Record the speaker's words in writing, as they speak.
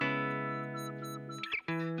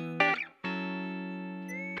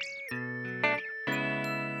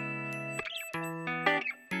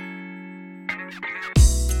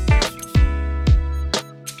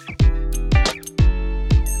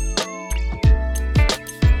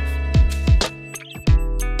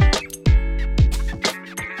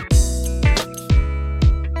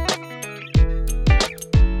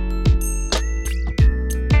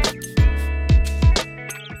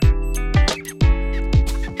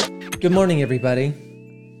Good morning, everybody.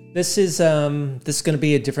 This is going to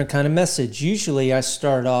be a different kind of message. Usually I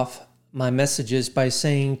start off my messages by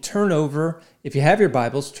saying, turn over, if you have your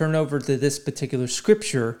Bibles, turn over to this particular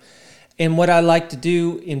scripture. And what I like to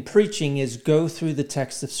do in preaching is go through the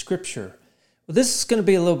text of scripture. Well, this is going to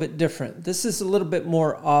be a little bit different. This is a little bit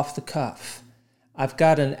more off the cuff. I've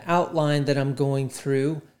got an outline that I'm going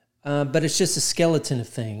through, but it's just a skeleton of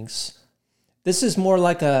things. This is more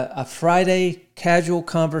like a Friday casual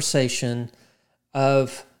conversation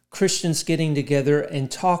of Christians getting together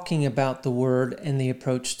and talking about the Word and the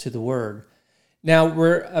approach to the Word. Now,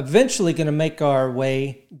 we're eventually going to make our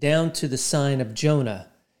way down to the sign of Jonah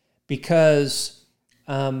because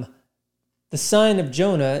the sign of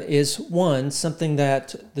Jonah is, one, something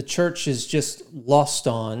that the church is just lost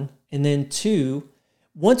on, and then two,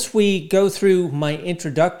 once we go through my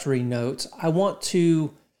introductory notes, I want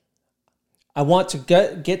to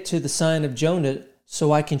get to the sign of Jonah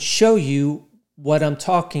so I can show you what I'm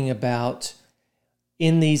talking about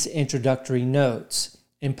in these introductory notes.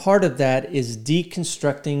 And part of that is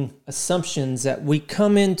deconstructing assumptions that we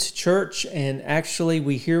come into church and actually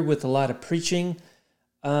we hear with a lot of preaching.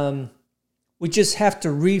 We just have to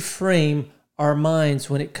reframe our minds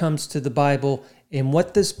when it comes to the Bible and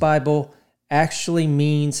what this Bible actually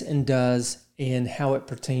means and does and how it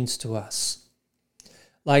pertains to us.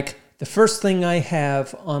 Like, the first thing I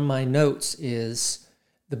have on my notes is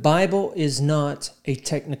the Bible is not a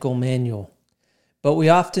technical manual, but we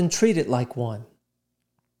often treat it like one.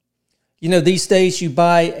 You know, these days you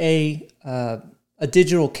buy a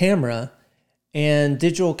digital camera, and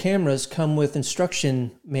digital cameras come with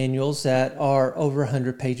instruction manuals that are over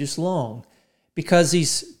 100 pages long because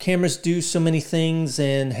these cameras do so many things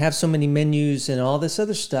and have so many menus and all this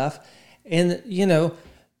other stuff. And, you know,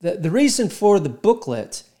 the reason for the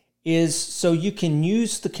booklet is so you can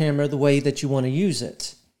use the camera the way that you want to use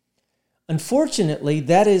it. Unfortunately,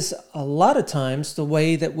 that is a lot of times the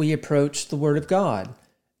way that we approach the Word of God.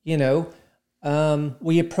 You know,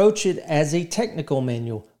 we approach it as a technical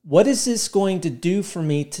manual. What is this going to do for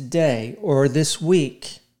me today or this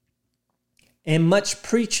week? And much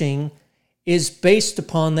preaching is based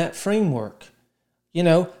upon that framework. You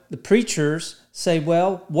know, the preachers say,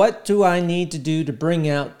 well, what do I need to do to bring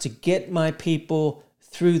out to get my people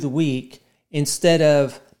through the week, instead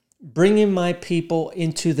of bringing my people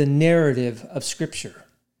into the narrative of Scripture.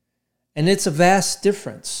 And it's a vast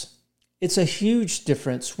difference. It's a huge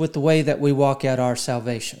difference with the way that we walk out our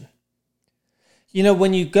salvation. You know,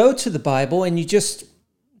 when you go to the Bible and you just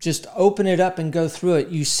open it up and go through it,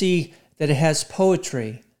 you see that it has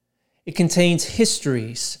poetry. It contains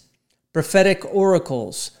histories, prophetic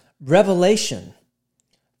oracles, revelation,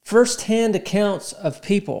 first-hand accounts of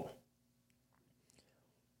people.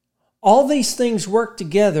 All these things work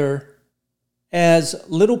together as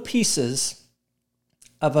little pieces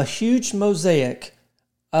of a huge mosaic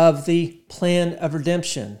of the plan of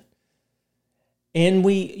redemption. And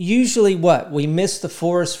we usually we miss the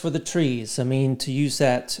forest for the trees. I mean, to use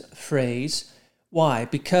that phrase. Why?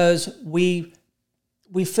 Because we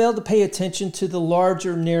fail to pay attention to the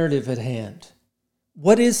larger narrative at hand.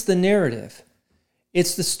 What is the narrative?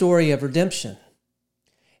 It's the story of redemption.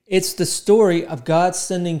 It's the story of God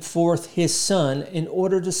sending forth His Son in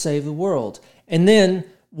order to save the world. And then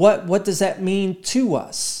what does that mean to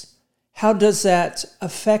us? How does that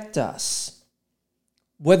affect us?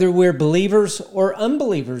 Whether we're believers or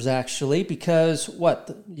unbelievers, actually, because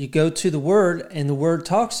you go to the Word and the Word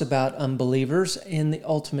talks about unbelievers and the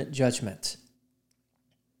ultimate judgment.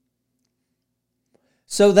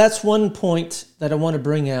 So that's one point that I want to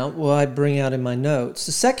bring out. I bring out in my notes.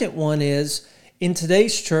 The second one is, in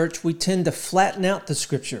today's church, we tend to flatten out the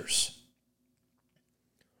scriptures.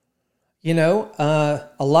 You know,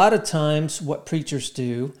 a lot of times what preachers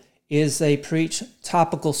do is they preach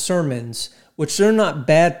topical sermons, which they're not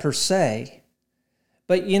bad per se,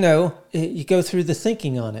 but, you know, you go through the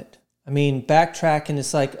thinking on it. I mean, backtracking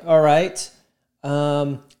is like, all right,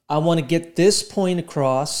 I want to get this point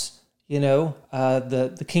across, you know,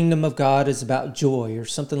 the kingdom of God is about joy or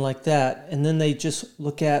something like that, and then they just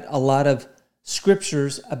look at a lot of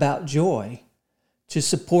scriptures about joy to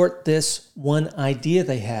support this one idea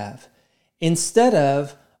they have, instead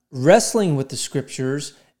of wrestling with the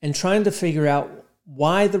scriptures and trying to figure out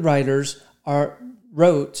why the writers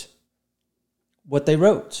wrote what they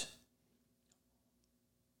wrote.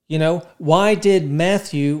 You know, why did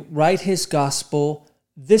Matthew write his gospel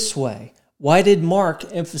this way? Why did Mark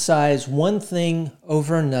emphasize one thing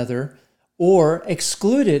over another or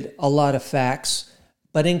excluded a lot of facts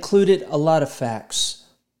but included a lot of facts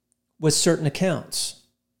with certain accounts?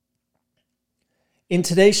 In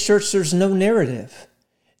today's church, there's no narrative.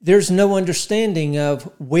 there's no understanding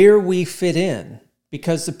of where we fit in,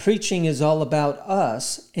 because the preaching is all about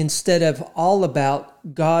us instead of all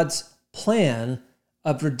about God's plan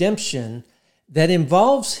of redemption that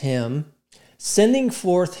involves him sending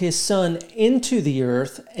forth his Son into the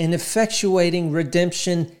earth and effectuating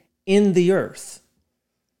redemption in the earth.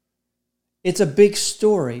 It's a big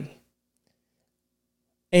story,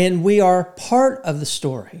 and we are part of the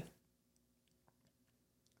story.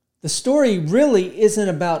 The story really isn't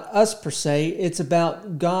about us per se, it's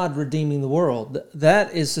about God redeeming the world.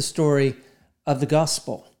 That is the story of the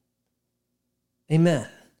gospel. Amen.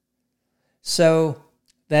 So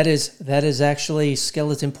that is actually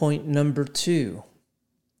skeleton point number 2.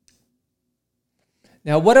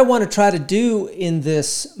 Now, what I want to try to do in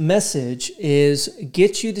this message is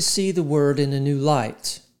get you to see the word in a new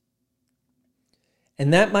light.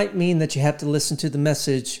 And that might mean that you have to listen to the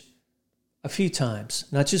message a few times,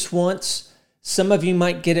 not just once. Some of you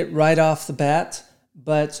might get it right off the bat,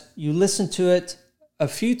 but you listen to it a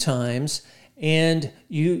few times and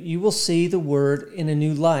you will see the word in a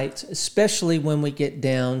new light, especially when we get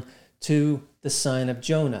down to the sign of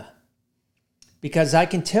Jonah. Because I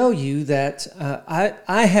can tell you that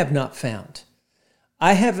I have not found.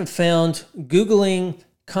 I haven't found Googling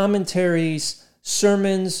commentaries,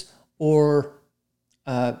 sermons, or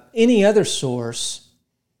any other source,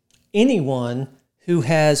 anyone who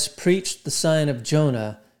has preached the sign of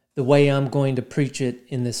Jonah the way I'm going to preach it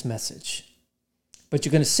in this message. But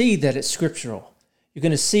you're going to see that it's scriptural. You're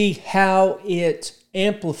going to see how it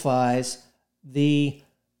amplifies the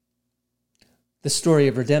story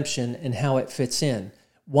of redemption and how it fits in.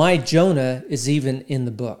 Why Jonah is even in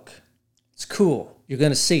the book. It's cool. You're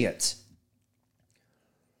going to see it.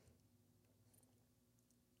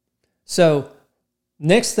 So,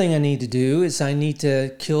 next thing I need to do is I need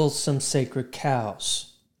to kill some sacred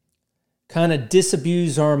cows. Kind of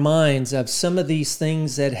disabuse our minds of some of these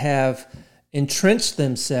things that have entrenched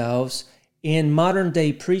themselves in modern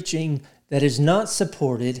day preaching that is not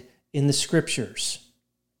supported in the scriptures.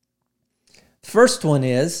 First one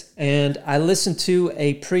is, and I listened to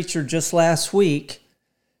a preacher just last week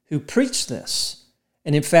who preached this.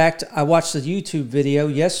 And in fact, I watched a YouTube video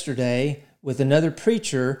yesterday with another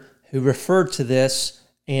preacher who referred to this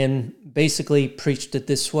and basically preached it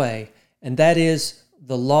this way. And that is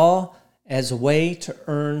the law as a way to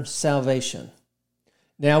earn salvation.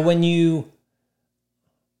 Now, when you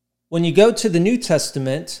go to the New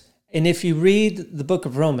Testament, and if you read the book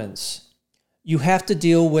of Romans, you have to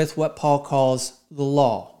deal with what Paul calls the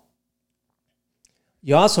law.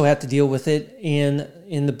 You also have to deal with it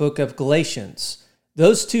in the book of Galatians.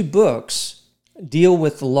 Those two books deal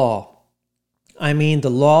with the law. I mean, the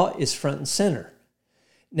law is front and center.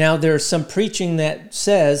 Now, there's some preaching that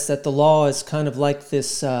says that the law is kind of like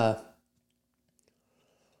this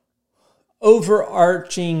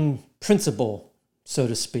overarching principle, so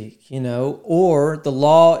to speak, or the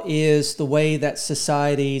law is the way that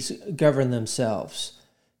societies govern themselves.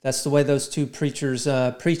 That's the way those two preachers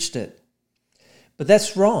preached it. But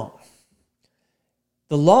that's wrong.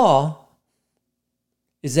 The law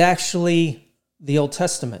is actually the Old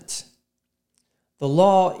Testament. The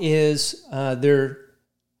law is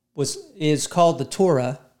called the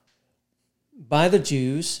Torah by the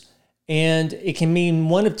Jews, and it can mean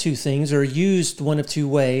one of two things or used one of two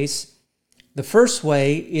ways. The first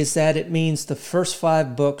way is that it means the first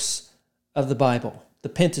 5 books of the Bible, the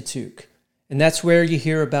Pentateuch. And that's where you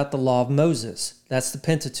hear about the law of Moses. That's the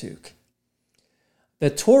Pentateuch. The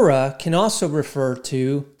Torah can also refer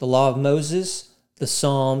to the law of Moses, the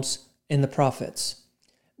Psalms, and the prophets.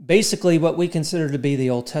 Basically what we consider to be the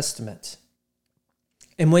Old Testament.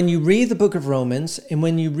 And when you read the book of Romans, and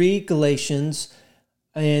when you read Galatians,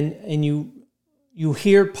 and you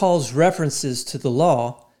hear Paul's references to the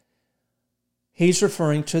law, he's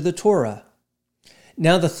referring to the Torah.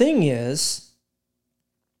 Now, the thing is,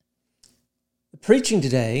 the preaching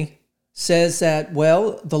today says that,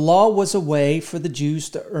 well, the law was a way for the Jews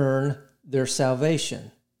to earn their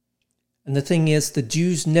salvation. And the thing is, the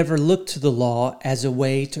Jews never looked to the law as a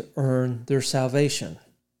way to earn their salvation.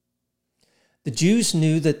 The Jews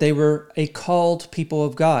knew that they were a called people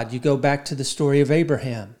of God. You go back to the story of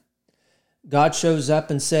Abraham. God shows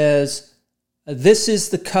up and says, "This is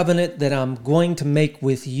the covenant that I'm going to make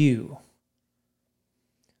with you."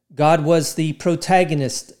 God was the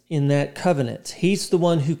protagonist in that covenant. He's the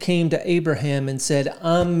one who came to Abraham and said,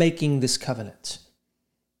 "I'm making this covenant."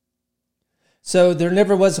 So there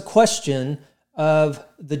never was a question of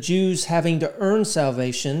the Jews having to earn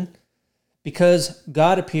salvation, because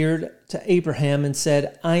God appeared to Abraham and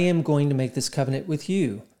said, "I am going to make this covenant with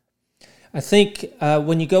you." I think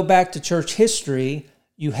when you go back to church history,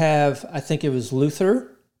 You have, I think it was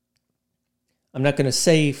Luther. I'm not going to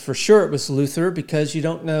say for sure it was Luther because you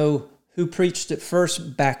don't know who preached it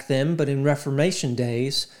first back then, but in Reformation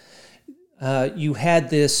days, you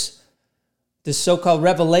had this so-called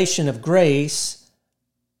revelation of grace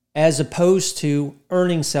as opposed to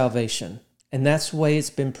earning salvation. And that's the way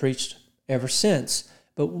it's been preached ever since.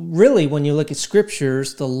 But really, when you look at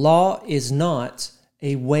scriptures, the law is not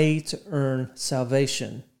a way to earn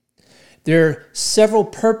salvation. There are several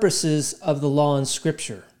purposes of the law in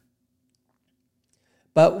scripture.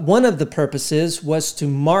 But one of the purposes was to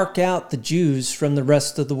mark out the Jews from the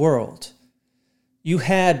rest of the world. You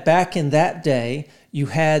had, back in that day, you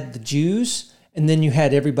had the Jews, and then you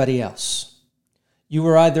had everybody else. You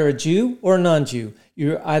were either a Jew or a non-Jew. You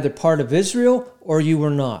were either part of Israel or you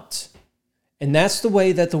were not. And that's the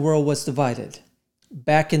way that the world was divided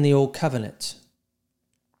back in the Old Covenant.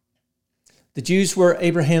 The Jews were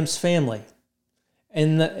Abraham's family,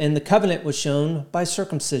 and the covenant was shown by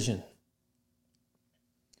circumcision.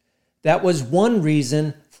 That was one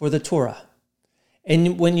reason for the Torah.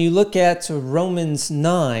 And when you look at Romans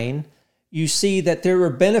 9, you see that there were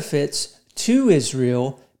benefits to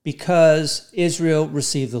Israel because Israel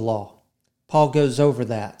received the law. Paul goes over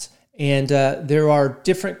that. And there are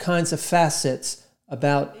different kinds of facets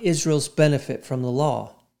about Israel's benefit from the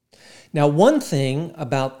law. Now, one thing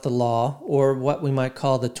about the law, or what we might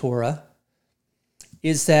call the Torah,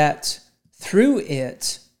 is that through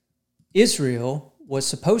it, Israel was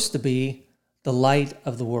supposed to be the light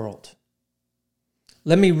of the world.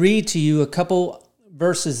 Let me read to you a couple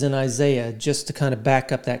verses in Isaiah just to kind of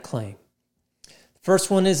back up that claim. The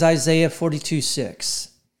first one is Isaiah 42:6.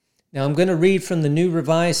 Now I'm going to read from the New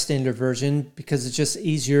Revised Standard Version because it's just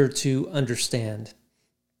easier to understand.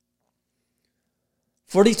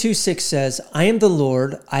 42:6 says, I am the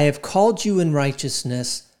Lord, I have called you in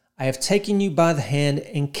righteousness, I have taken you by the hand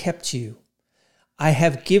and kept you. I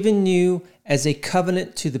have given you as a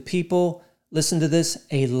covenant to the people, listen to this,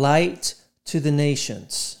 a light to the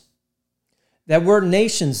nations. That word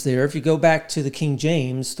nations there, if you go back to the King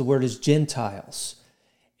James, the word is Gentiles.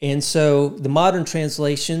 And so the modern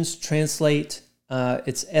translations translate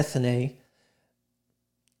its ethne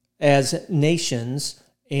as nations.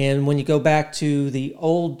 And when you go back to the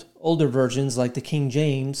older versions, like the King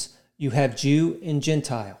James, you have Jew and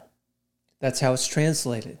Gentile. That's how it's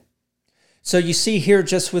translated. So you see here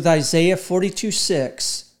just with Isaiah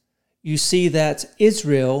 42:6, you see that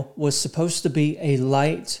Israel was supposed to be a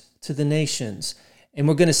light to the nations. And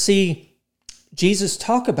we're going to see Jesus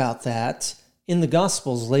talk about that in the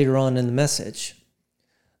Gospels later on in the message.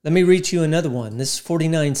 Let me read you another one. This is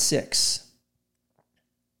 49:6.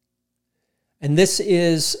 And this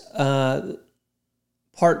is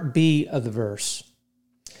part B of the verse.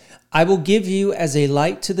 I will give you as a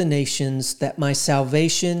light to the nations that my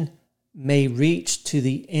salvation may reach to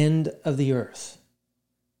the end of the earth.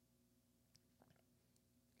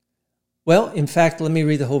 Well, in fact, let me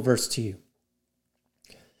read the whole verse to you.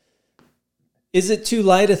 Is it too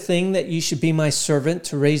light a thing that you should be my servant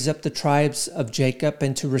to raise up the tribes of Jacob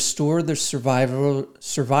and to restore the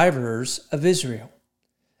survivors of Israel?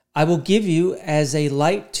 I will give you as a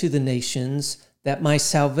light to the nations that my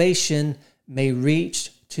salvation may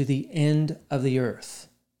reach to the end of the earth.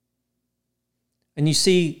 And you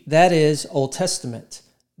see, that is Old Testament.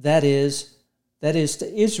 That is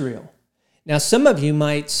to Israel. Now, some of you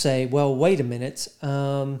might say, well, wait a minute.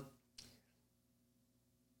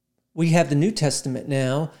 We have the New Testament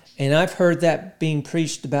now, and I've heard that being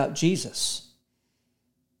preached about Jesus.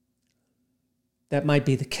 That might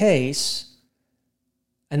be the case,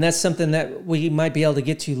 and that's something that we might be able to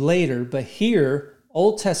get to later. But here,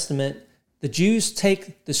 Old Testament, the Jews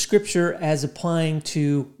take the scripture as applying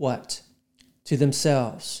to what? To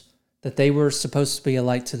themselves, that they were supposed to be a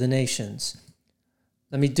light to the nations.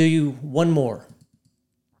 Let me do you one more.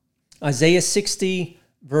 Isaiah 60,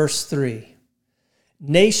 verse 3.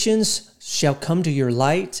 Nations shall come to your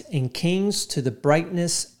light, and kings to the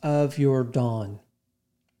brightness of your dawn.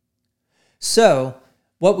 So,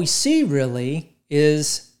 what we see really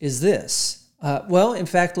is this. Well, in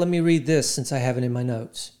fact, let me read this since I have it in my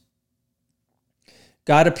notes.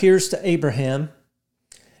 God appears to Abraham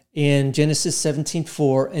in Genesis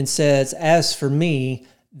 17:4 and says, as for me,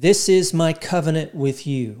 this is my covenant with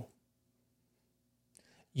you.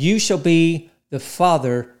 You shall be the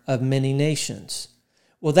father of many nations.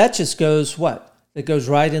 Well, that just goes what? That goes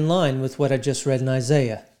right in line with what I just read in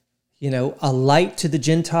Isaiah. You know, a light to the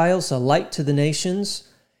Gentiles, a light to the nations.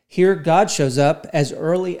 Here, God shows up as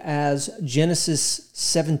early as Genesis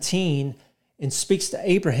 17 and speaks to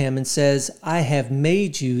Abraham and says, I have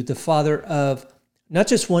made you the father of not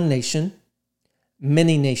just one nation,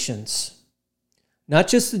 many nations. Not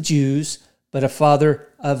just the Jews, but a father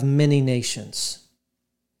of many nations.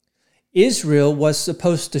 Israel was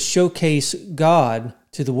supposed to showcase God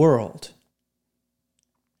to the world.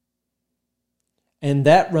 And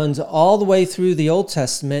that runs all the way through the Old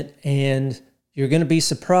Testament, and you're going to be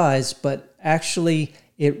surprised, but actually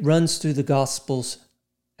it runs through the Gospels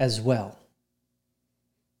as well.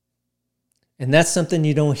 And that's something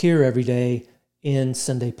you don't hear every day in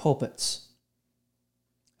Sunday pulpits.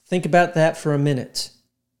 Think about that for a minute.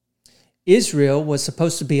 Israel was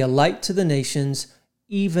supposed to be a light to the nations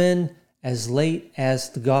even as late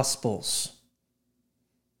as the Gospels.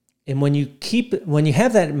 And when you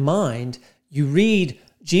have that in mind, you read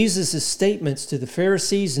Jesus' statements to the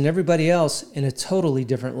Pharisees and everybody else in a totally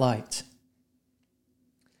different light.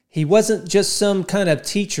 He wasn't just some kind of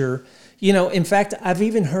teacher. In fact, I've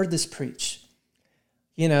even heard this preached.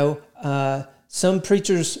 Some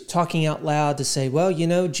preachers talking out loud to say, well,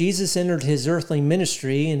 Jesus entered his earthly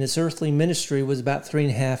ministry, and his earthly ministry was about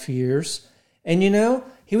 3.5 years. And,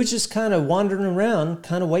 he was just kind of wandering around,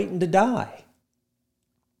 kind of waiting to die.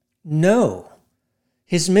 No,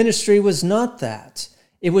 his ministry was not that.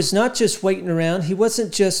 It was not just waiting around. He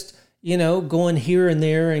wasn't just, going here and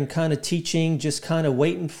there and kind of teaching, just kind of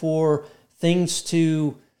waiting for things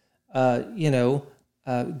to,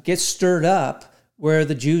 get stirred up, where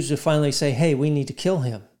the Jews would finally say, hey, we need to kill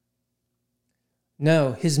him.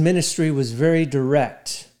 No, his ministry was very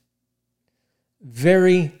direct.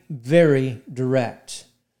 Very, very direct.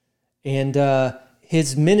 And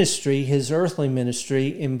his ministry, his earthly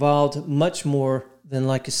ministry, involved much more than,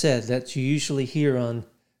 like I said, that you usually hear on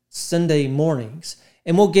Sunday mornings.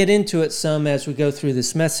 And we'll get into it some as we go through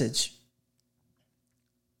this message.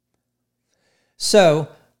 So,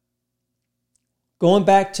 going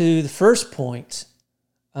back to the first point,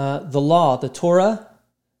 the law, the Torah,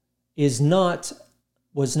 was not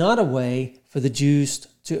a way for the Jews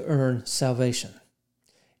to earn salvation.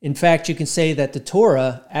 In fact, you can say that the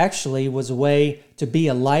Torah actually was a way to be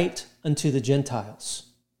a light unto the Gentiles.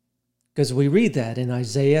 Because we read that in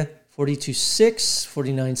Isaiah 42:6,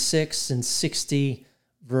 49:6, and 60,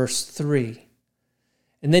 verse 3.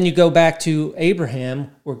 And then you go back to Abraham,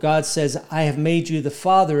 where God says, I have made you the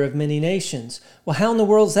father of many nations. Well, how in the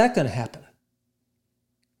world is that going to happen?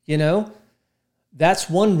 That's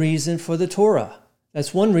one reason for the Torah.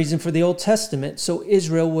 That's one reason for the Old Testament, so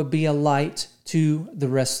Israel would be a light to the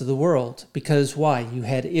rest of the world. Because why? You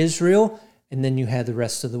had Israel, and then you had the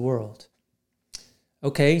rest of the world.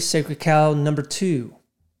 Okay, sacred cow number 2.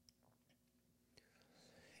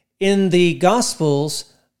 In the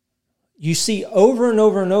Gospels, you see over and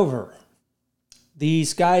over and over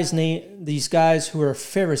these guys who are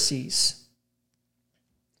Pharisees.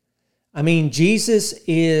 Jesus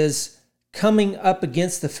is coming up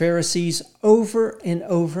against the Pharisees over and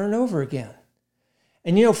over and over again.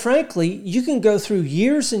 And frankly, you can go through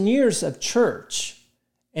years and years of church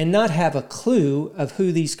and not have a clue of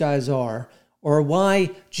who these guys are or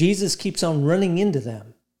why Jesus keeps on running into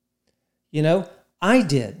them. I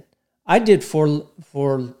did. I did for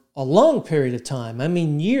a long period of time.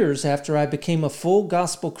 Years after I became a full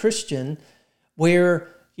gospel Christian, where,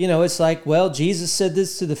 it's like, well, Jesus said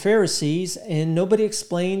this to the Pharisees, and nobody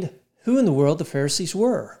explained who in the world the Pharisees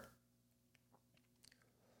were.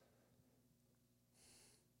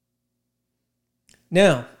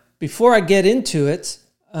 Now, before I get into it,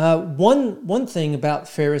 one thing about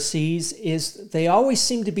Pharisees is they always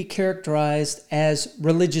seem to be characterized as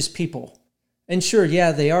religious people. And sure,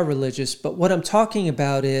 yeah, they are religious, but what I'm talking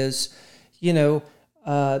about is, the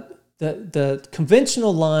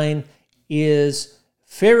conventional line is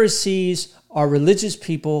Pharisees are religious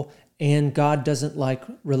people and God doesn't like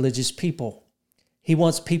religious people. He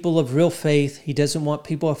wants people of real faith. He doesn't want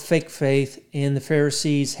people of fake faith, and the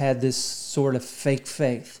Pharisees had this sort of fake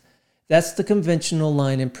faith. That's the conventional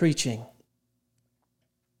line in preaching.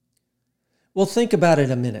 Well, think about it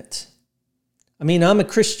a minute. I'm a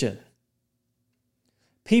Christian.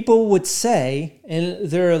 People would say, and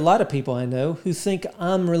there are a lot of people I know who think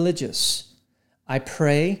I'm religious. I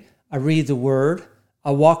pray, I read the Word,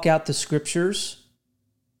 I walk out the Scriptures.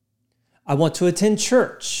 I want to attend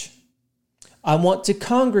church. I want to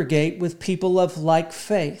congregate with people of like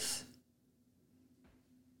faith.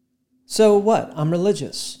 So what? I'm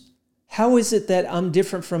religious. How is it that I'm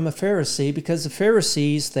different from a Pharisee? Because the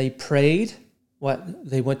Pharisees, they prayed,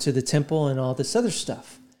 they went to the temple and all this other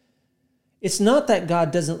stuff. It's not that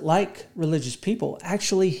God doesn't like religious people.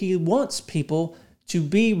 Actually, he wants people to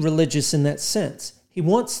be religious in that sense. He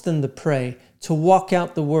wants them to pray, to walk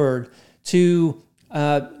out the Word, to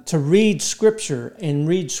read Scripture, and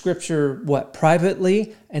read Scripture,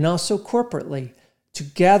 privately and also corporately. to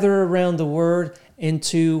gather around the Word and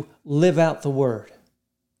to live out the Word.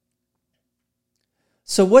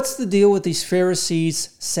 So what's the deal with these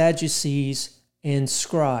Pharisees, Sadducees, and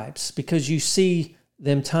scribes? Because you see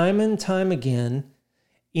them time and time again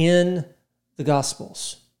in the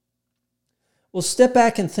Gospels. Well, step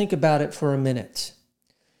back and think about it for a minute.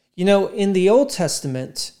 You know, in the Old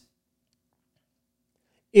Testament,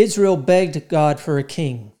 Israel begged God for a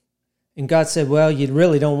king. And God said, well, you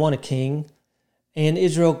really don't want a king. And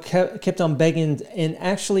Israel kept on begging and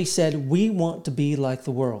actually said, we want to be like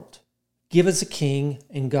the world. Give us a king.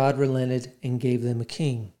 And God relented and gave them a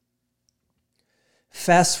king.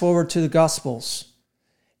 Fast forward to the Gospels.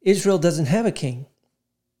 Israel doesn't have a king.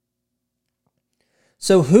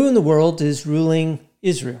 So who in the world is ruling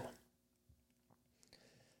Israel?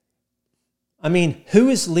 I mean, who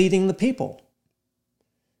is leading the people?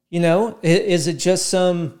 You know, is it just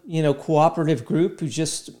some, cooperative group who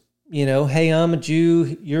just, hey, I'm a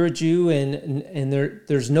Jew, you're a Jew, and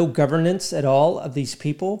there's no governance at all of these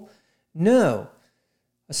people? No.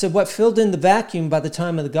 I said what filled in the vacuum by the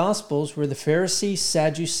time of the Gospels were the Pharisees,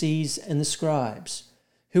 Sadducees, and the scribes.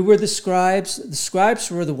 Who were the scribes? The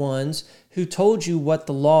scribes were the ones who told you what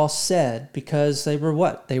the law said because they were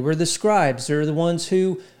what? They were the scribes. They're the ones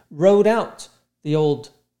who wrote out the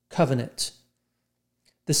old covenant.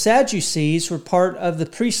 The Sadducees were part of the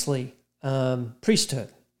priesthood.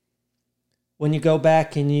 When you go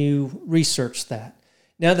back and you research that.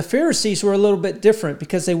 Now the Pharisees were a little bit different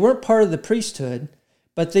because they weren't part of the priesthood,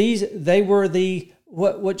 but they were the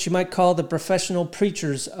what you might call the professional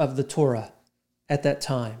preachers of the Torah at that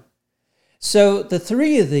time. So the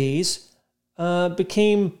three of these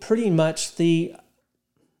became pretty much the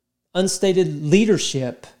unstated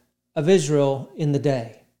leadership of Israel in the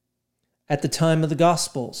day, at the time of the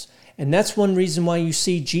Gospels. And that's one reason why you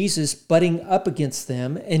see Jesus butting up against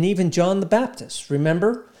them, and even John the Baptist.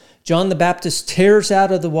 Remember? John the Baptist tears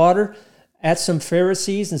out of the water at some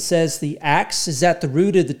Pharisees and says, the axe is at the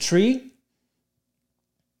root of the tree.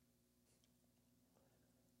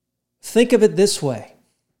 Think of it this way.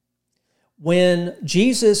 When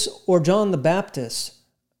Jesus or John the Baptist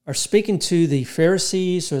are speaking to the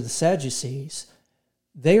Pharisees or the Sadducees,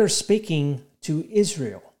 they are speaking to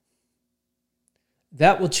Israel.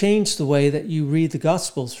 That will change the way that you read the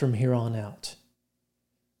Gospels from here on out.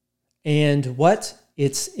 And what?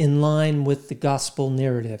 It's in line with the gospel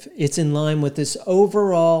narrative. It's in line with this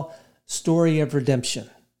overall story of redemption.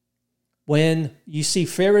 When you see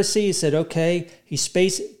Pharisees, said, okay, he's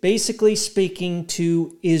basically speaking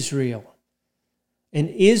to Israel. And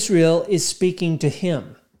Israel is speaking to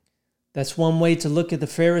him. That's one way to look at the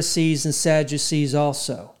Pharisees and Sadducees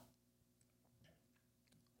also.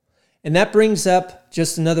 And that brings up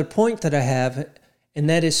just another point that I have, and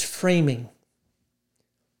that is framing.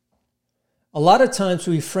 A lot of times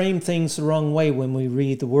we frame things the wrong way when we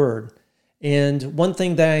read the Word. And one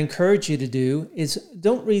thing that I encourage you to do is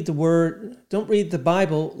don't read the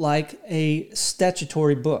Bible like a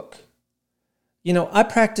statutory book. You know, I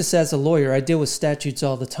practice as a lawyer. I deal with statutes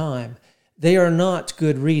all the time. They are not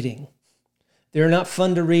good reading. They're not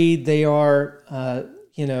fun to read. They are,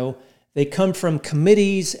 they come from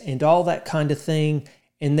committees and all that kind of thing,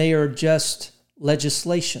 and they are just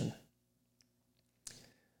legislation.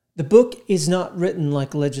 The book is not written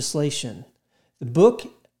like legislation. The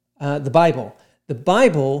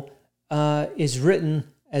Bible is written,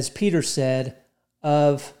 as Peter said,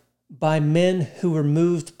 by men who were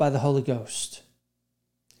moved by the Holy Ghost.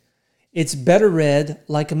 It's better read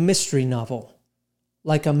like a mystery novel,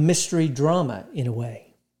 like a mystery drama in a way.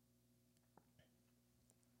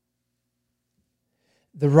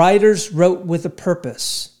 The writers wrote with a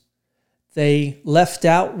purpose. They left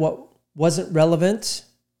out what wasn't relevant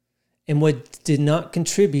and what did not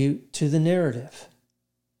contribute to the narrative.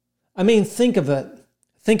 I mean, think about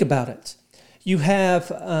it. You have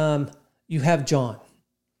John.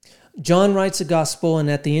 John writes a gospel, and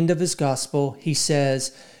at the end of his gospel, he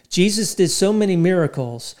says, Jesus did so many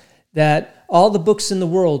miracles that all the books in the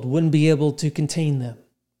world wouldn't be able to contain them.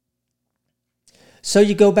 So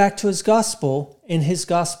you go back to his gospel, and his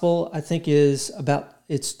gospel, I think,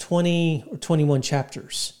 it's 20 or 21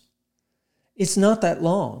 chapters. It's not that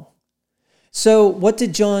long. So what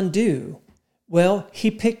did John do? Well,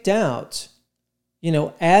 he picked out,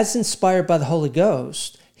 as inspired by the Holy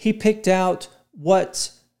Ghost, he picked out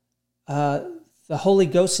what the Holy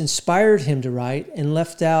Ghost inspired him to write and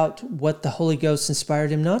left out what the Holy Ghost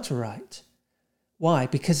inspired him not to write. Why?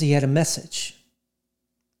 Because he had a message.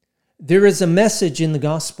 There is a message in the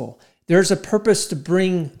gospel. There's a purpose to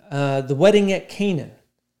bring the wedding at Canaan.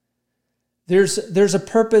 There's a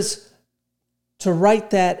purpose to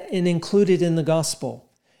write that and include it in the gospel.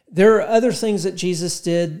 There are other things that Jesus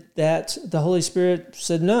did that the Holy Spirit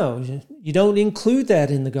said, no, you don't include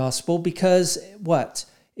that in the gospel because what?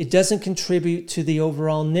 It doesn't contribute to the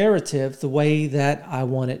overall narrative the way that I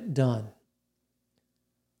want it done.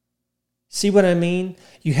 See what I mean?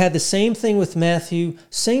 You had the same thing with Matthew,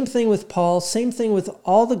 same thing with Paul, same thing with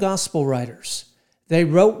all the gospel writers. They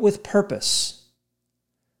wrote with purpose.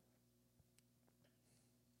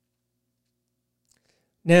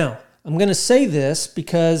 Now, I'm going to say this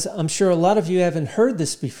because I'm sure a lot of you haven't heard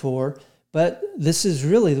this before, but this is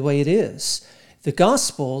really the way it is. The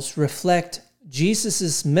Gospels reflect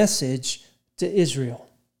Jesus' message to Israel.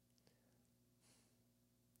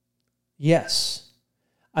 Yes.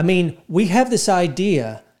 I mean, we have this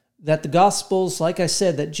idea that the Gospels, like I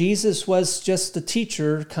said, that Jesus was just a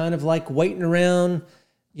teacher, kind of like waiting around,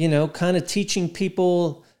 kind of teaching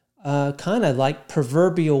people kind of like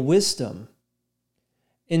proverbial wisdom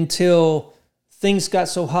until things got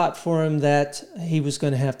so hot for him that he was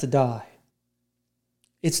going to have to die.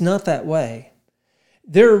 It's not that way.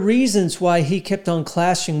 There are reasons why he kept on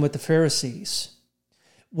clashing with the Pharisees.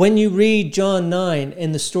 When you read John 9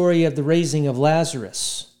 and the story of the raising of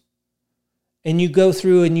Lazarus, and you go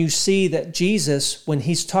through and you see that Jesus, when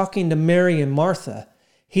he's talking to Mary and Martha,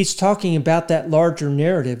 he's talking about that larger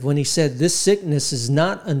narrative when he said, this sickness is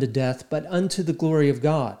not unto death, but unto the glory of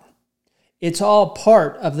God. It's all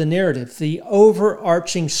part of the narrative, the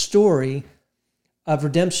overarching story of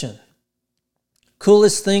redemption.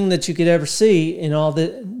 Coolest thing that you could ever see in all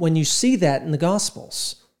the when you see that in the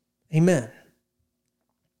Gospels. Amen.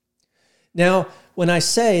 Now, when I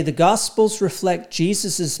say the Gospels reflect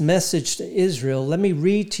Jesus' message to Israel, let me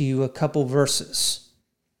read to you a couple verses.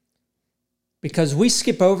 Because we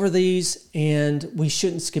skip over these and we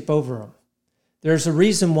shouldn't skip over them. There's a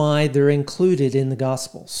reason why they're included in the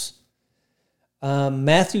Gospels.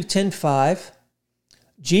 Matthew 10:5,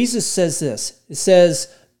 Jesus says this. It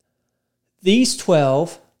says, these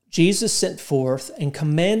 12 Jesus sent forth and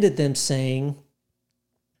commanded them, saying,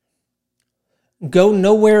 go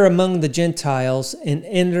nowhere among the Gentiles and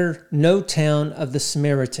enter no town of the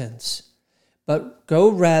Samaritans, but go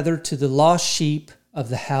rather to the lost sheep of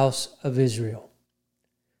the house of Israel.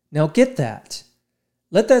 Now get that.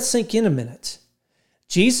 Let that sink in a minute.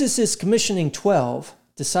 Jesus is commissioning 12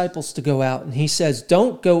 disciples to go out, and he says,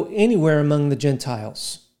 don't go anywhere among the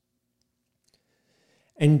Gentiles.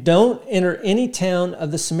 And don't enter any town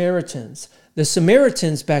of the Samaritans. The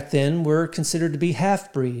Samaritans back then were considered to be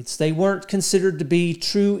half-breeds. They weren't considered to be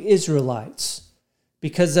true Israelites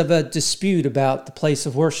because of a dispute about the place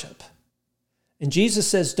of worship. And Jesus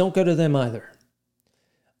says, don't go to them either.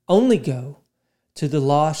 Only go to the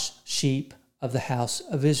lost sheep of the house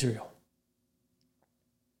of Israel.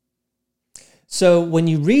 So when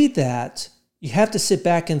you read that, you have to sit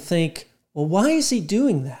back and think, well, why is he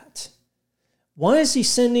doing that? Why is he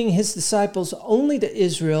sending his disciples only to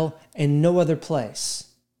Israel and no other place?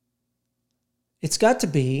 It's got to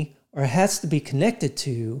be, or it has to be connected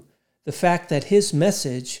to, the fact that his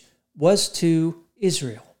message was to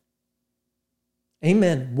Israel.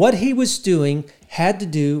 Amen. What he was doing had to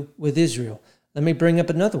do with Israel. Let me bring up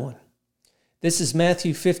another one. This is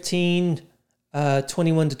Matthew 15,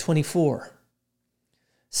 21 to 24. It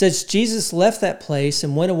says, Jesus left that place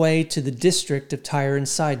and went away to the district of Tyre and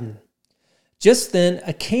Sidon. Just then,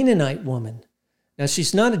 a Canaanite woman. Now,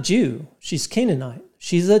 she's not a Jew. She's Canaanite.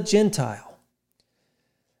 She's a Gentile.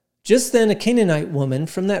 Just then, a Canaanite woman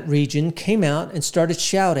from that region came out and started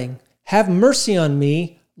shouting, have mercy on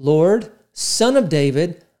me, Lord, Son of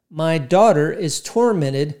David. My daughter is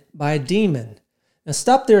tormented by a demon. Now,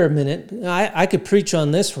 stop there a minute. I could preach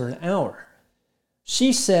on this for an hour.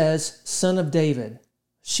 She says, Son of David.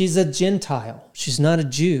 She's a Gentile. She's not a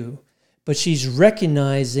Jew. But she's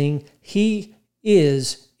recognizing he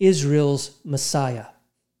is Israel's Messiah.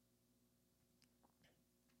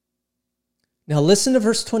 Now listen to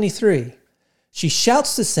verse 23. She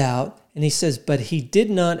shouts this out, and he says, but he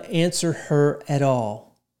did not answer her at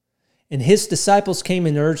all. And his disciples came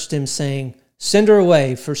and urged him, saying, send her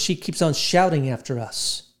away, for she keeps on shouting after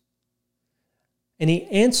us. And he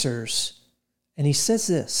answers, and he says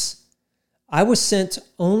this, I was sent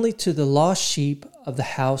only to the lost sheep of the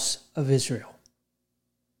house of Israel.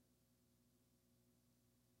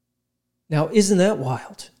 Now, isn't that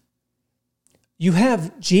wild? You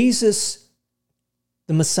have Jesus,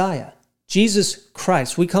 the Messiah, Jesus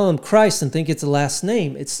Christ. We call him Christ and think it's a last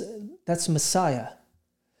name. That's Messiah.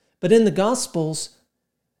 But in the Gospels,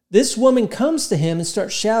 this woman comes to him and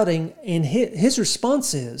starts shouting, and his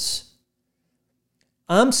response is,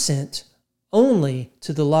 I'm sent only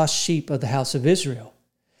to the lost sheep of the house of Israel.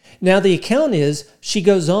 Now, the account is she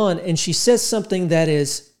goes on and she says something that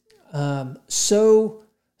is so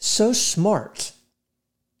smart.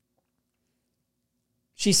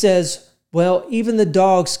 She says, well, even the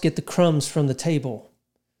dogs get the crumbs from the table.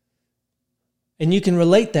 And you can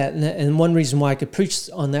relate that. And one reason why I could preach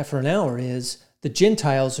on that for an hour is the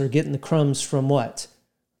Gentiles are getting the crumbs from what?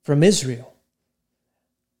 From Israel.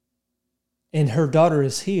 And her daughter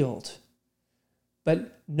is healed.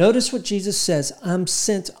 But notice what Jesus says, I'm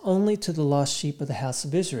sent only to the lost sheep of the house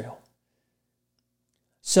of Israel.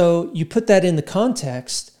 So you put that in the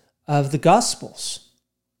context of the Gospels.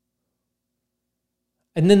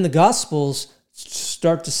 And then the Gospels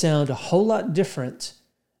start to sound a whole lot different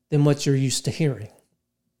than what you're used to hearing.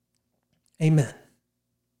 Amen.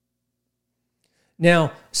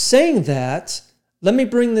 Now, saying that, let me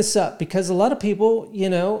bring this up because a lot of people,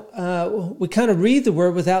 we kind of read the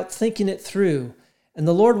word without thinking it through. And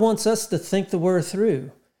the Lord wants us to think the word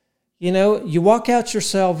through. You walk out your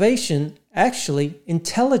salvation actually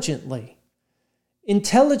intelligently.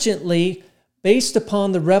 Intelligently based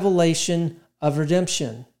upon the revelation of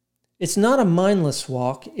redemption. It's not a mindless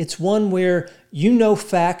walk. It's one where you know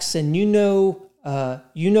facts and you know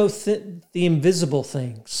the invisible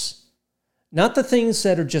things. Not the things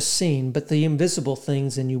that are just seen, but the invisible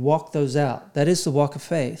things, and you walk those out. That is the walk of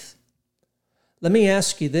faith. Let me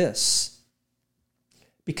ask you this,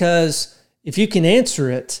 because if you can answer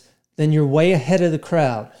it, then you're way ahead of the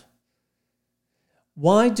crowd.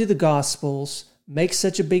 Why do the Gospels make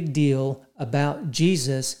such a big deal about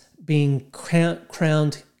Jesus being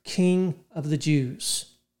crowned King of the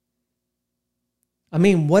Jews? I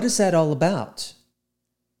mean, what is that all about?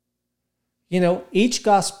 Each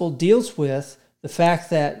gospel deals with the fact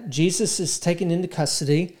that Jesus is taken into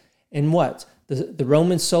custody and what? The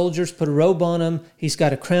Roman soldiers put a robe on him. He's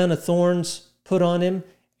got a crown of thorns put on him,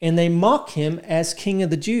 and they mock him as King of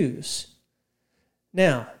the Jews.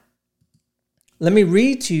 Now, let me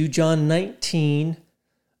read to you John 19,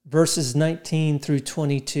 verses 19 through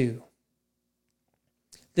 22.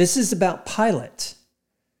 This is about Pilate.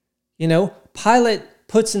 Pilate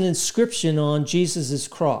puts an inscription on Jesus'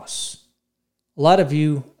 cross. A lot of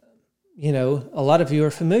you are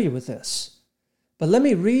familiar with this. But let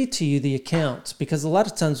me read to you the account, because a lot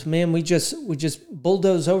of times, man, we just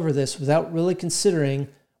bulldoze over this without really considering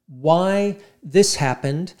why this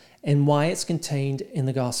happened and why it's contained in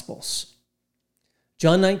the Gospels.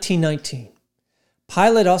 John 19:19.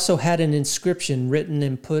 Pilate also had an inscription written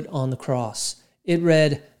and put on the cross. It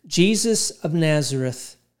read, Jesus of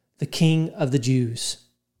Nazareth, the King of the Jews.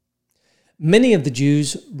 Many of the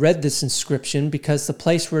Jews read this inscription because the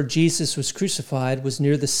place where Jesus was crucified was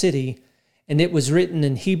near the city, and it was written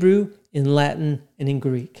in Hebrew, in Latin, and in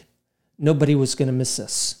Greek. Nobody was going to miss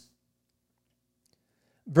this.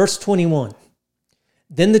 Verse 21.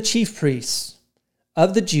 Then the chief priests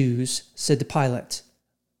of the Jews said to Pilate,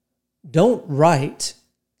 don't write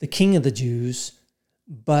the King of the Jews,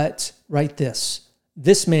 but write this.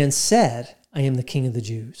 This man said, I am the King of the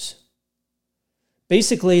Jews.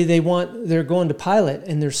 Basically, they're going to Pilate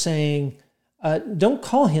and they're saying, don't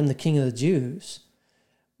call him the King of the Jews.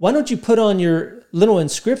 Why don't you put on your little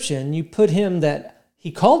inscription, you put him that he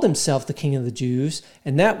called himself the King of the Jews,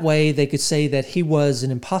 and that way they could say that he was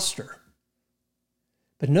an imposter.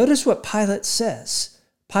 But notice what Pilate says.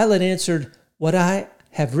 Pilate answered, what I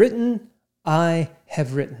have written, I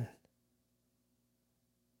have written.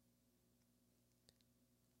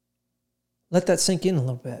 Let that sink in a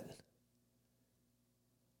little bit.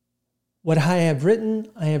 What I have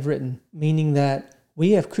written, meaning that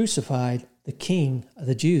we have crucified the King of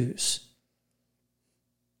the Jews.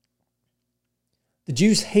 The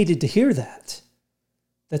Jews hated to hear that.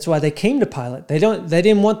 That's why they came to Pilate. They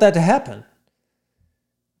didn't want that to happen.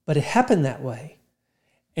 But it happened that way.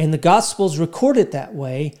 And the Gospels record it that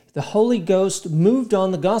way. The Holy Ghost moved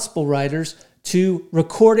on the Gospel writers to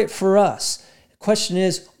record it for us. The question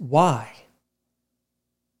is, why?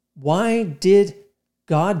 Why did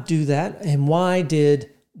God do that? And why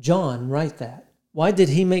did John write that? Why did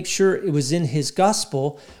he make sure it was in his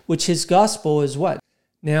gospel, which his gospel is what?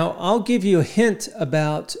 Now, I'll give you a hint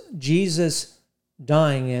about Jesus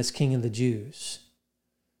dying as King of the Jews.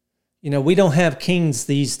 We don't have kings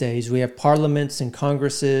these days. We have parliaments and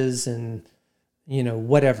congresses and,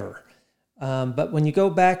 whatever. But when you go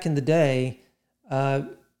back in the day,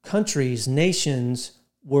 countries, nations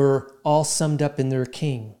were all summed up in their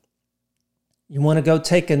king. You want to go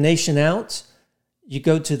take a nation out? You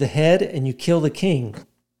go to the head and you kill the king.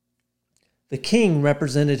 The king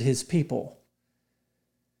represented his people.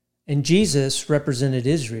 And Jesus represented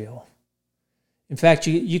Israel. In fact,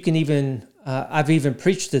 you can even, I've even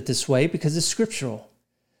preached it this way because it's scriptural.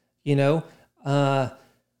 You know,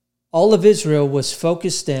 all of Israel was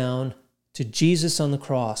focused down to Jesus on the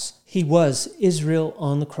cross. He was Israel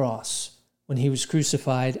on the cross when he was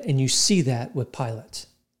crucified, and you see that with Pilate.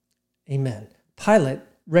 Amen. Pilate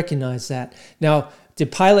recognized that. Now,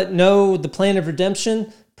 did Pilate know the plan of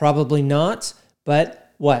redemption? Probably not.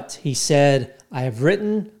 But what? He said, I have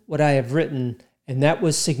written what I have written, and that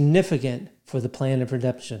was significant for the plan of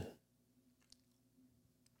redemption.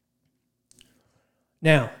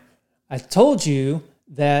 Now, I told you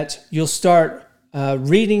that you'll start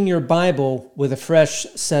reading your Bible with a fresh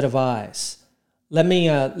set of eyes. Let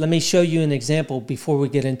me show you an example before we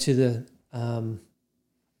get into the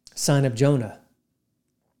sign of Jonah.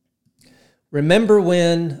 Remember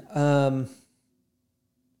when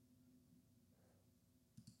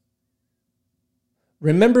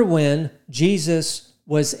Jesus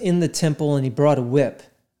was in the temple and he brought a whip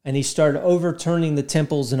and he started overturning the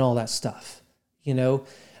temples and all that stuff? You know,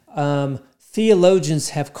 theologians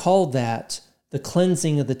have called that the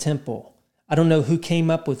cleansing of the temple. I don't know who came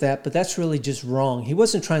up with that, but that's really just wrong. He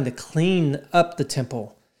wasn't trying to clean up the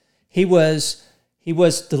temple. He was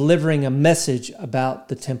delivering a message about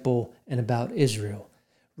the temple and about Israel.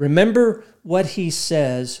 Remember what he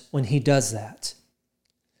says when he does that.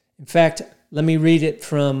 In fact, let me read it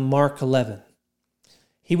from Mark 11.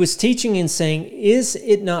 He was teaching and saying, Is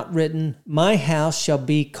it not written, my house shall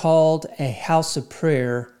be called a house of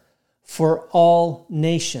prayer for all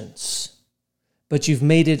nations, but you've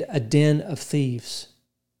made it a den of thieves.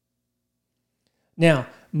 Now,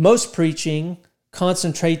 most preaching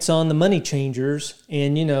concentrates on the money changers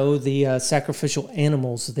and, the sacrificial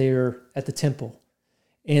animals there at the temple.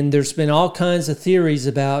 And there's been all kinds of theories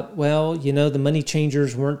about, the money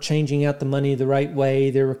changers weren't changing out the money the right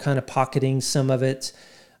way. They were kind of pocketing some of it,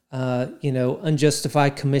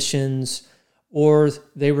 unjustified commissions, or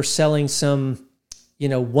they were selling some,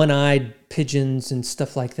 one-eyed pigeons and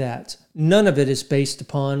stuff like that. None of it is based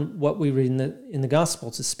upon what we read in the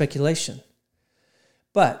Gospels. It's speculation.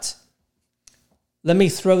 But let me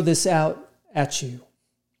throw this out at you.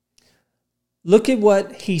 Look at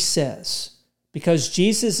what he says, because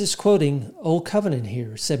Jesus is quoting Old Covenant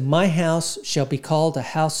here. He said, my house shall be called a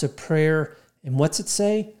house of prayer. And what's it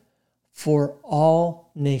say? For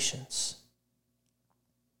all nations.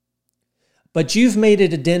 But you've made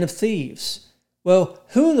it a den of thieves. Well,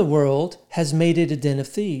 who in the world has made it a den of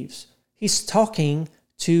thieves? He's talking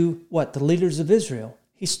to what? The leaders of Israel.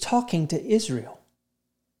 He's talking to Israel.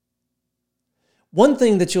 One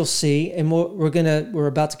thing that you'll see, and we're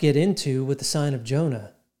about to get into with the sign of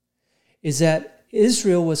Jonah, is that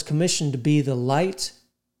Israel was commissioned to be the light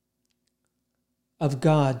of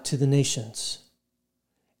God to the nations.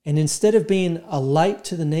 And instead of being a light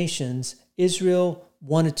to the nations, Israel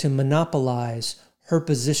wanted to monopolize her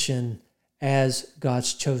position as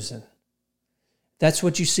God's chosen. That's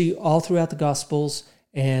what you see all throughout the Gospels,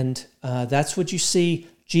 and that's what you see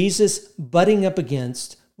Jesus butting up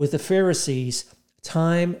against with the Pharisees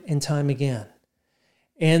time and time again.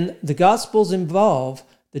 And the Gospels involve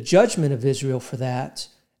the judgment of Israel for that,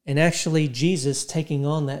 and actually Jesus taking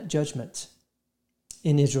on that judgment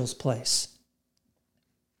in Israel's place.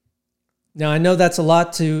 Now, I know that's a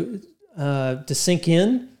lot to sink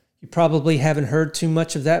in. You probably haven't heard too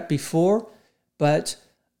much of that before, but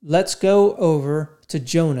let's go over to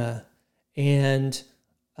Jonah, and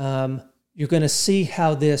you're going to see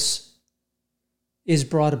how this is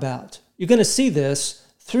brought about. You're going to see this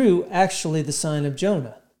through actually the sign of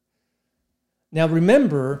Jonah. Now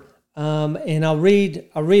remember, and I'll read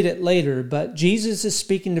it later, but Jesus is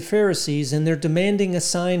speaking to Pharisees and they're demanding a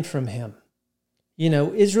sign from him.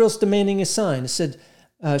 Israel's demanding a sign. It said,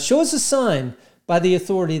 show us a sign by the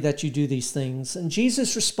authority that you do these things. And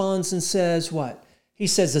Jesus responds and says what? He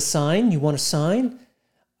says, a sign? You want a sign?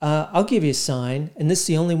 I'll give you a sign, and this is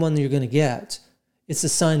the only one that you're going to get. It's the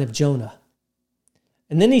sign of Jonah.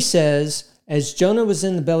 And then he says, as Jonah was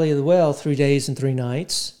in the belly of the whale 3 days and 3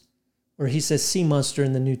 nights, or he says sea monster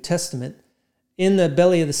in the New Testament, in the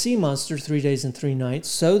belly of the sea monster 3 days and 3 nights,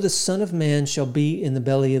 so the Son of Man shall be in the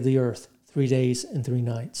belly of the earth 3 days and 3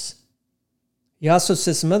 nights. He also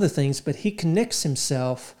says some other things, but he connects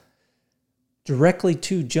himself directly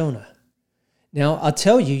to Jonah. Now, I'll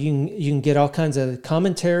tell you, you can get all kinds of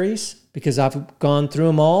commentaries because I've gone through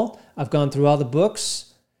them all. I've gone through all the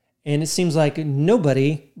books. And it seems like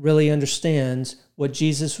nobody really understands what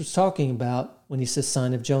Jesus was talking about when he says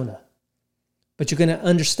sign of Jonah. But you're going to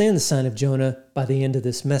understand the sign of Jonah by the end of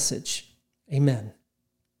this message. Amen.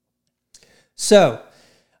 So,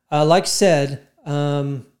 like I said,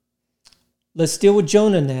 let's deal with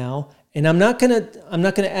Jonah now. And I'm not going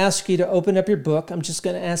to ask you to open up your book. I'm just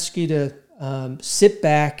going to ask you to sit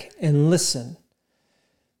back and listen.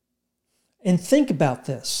 And think about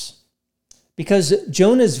this, because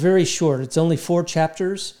Jonah is very short. It's only 4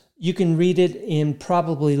 chapters. You can read it in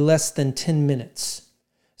probably less than 10 minutes.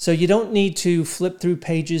 So you don't need to flip through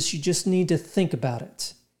pages. You just need to think about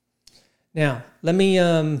it. Now, let me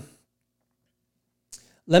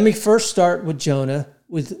first start with Jonah,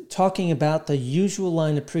 with talking about the usual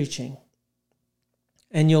line of preaching.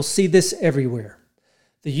 And you'll see this everywhere.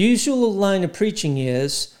 The usual line of preaching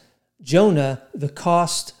is Jonah, the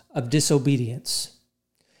cost of disobedience.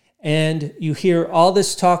 And you hear all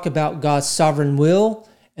this talk about God's sovereign will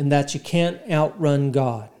and that you can't outrun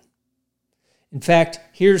God. In fact,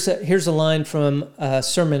 here's a line from a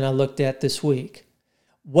sermon I looked at this week.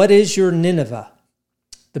 What is your Nineveh?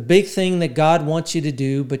 The big thing that God wants you to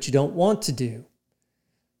do, but you don't want to do.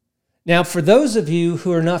 Now, for those of you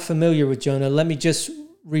who are not familiar with Jonah, let me just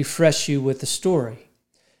refresh you with the story.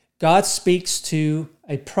 God speaks to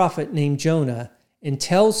a prophet named Jonah and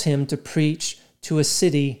tells him to preach to a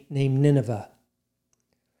city named Nineveh.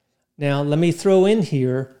 Now, let me throw in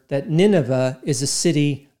here that Nineveh is a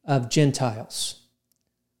city of Gentiles.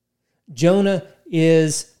 Jonah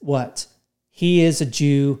is what? He is a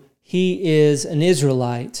Jew. He is an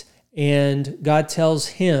Israelite. And God tells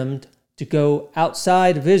him to go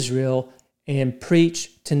outside of Israel and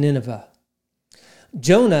preach to Nineveh.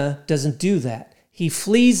 Jonah doesn't do that. He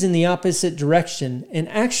flees in the opposite direction. And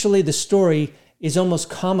actually, the story is almost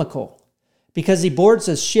comical because he boards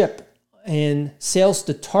a ship and sails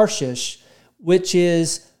to Tarshish, which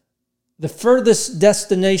is the furthest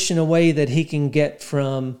destination away that he can get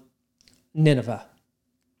from Nineveh.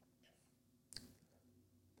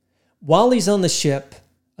 While he's on the ship,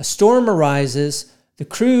 a storm arises. The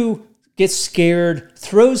crew gets scared,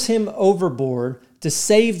 throws him overboard to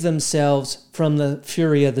save themselves from the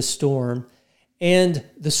fury of the storm. And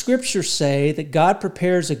the scriptures say that God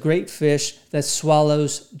prepares a great fish that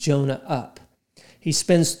swallows Jonah up. He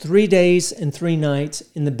spends 3 days and 3 nights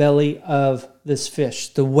in the belly of this fish,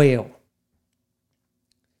 the whale.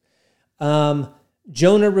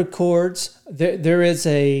 Jonah records, there is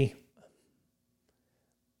a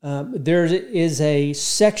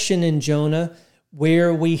section in Jonah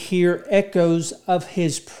where we hear echoes of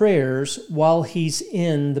his prayers while he's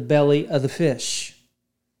in the belly of the fish.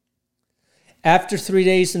 After 3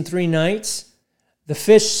 days and 3 nights, the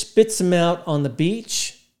fish spits him out on the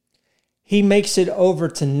beach. He makes it over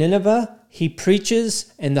to Nineveh. He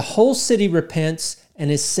preaches, and the whole city repents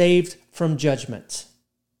and is saved from judgment.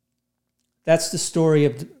 That's the story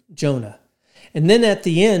of Jonah. And then at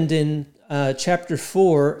the end in chapter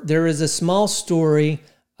 4, there is a small story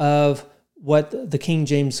of what the King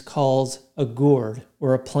James calls a gourd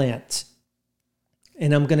or a plant.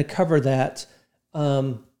 And I'm going to cover that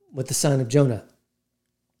with the sign of Jonah.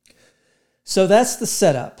 So that's the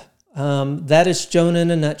setup. That is Jonah in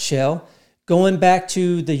a nutshell. Going back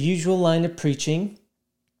to the usual line of preaching,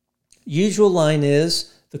 usual line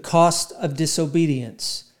is the cost of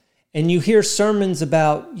disobedience. And you hear sermons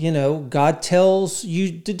about, God tells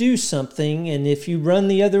you to do something, and if you run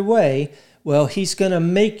the other way, well, he's going to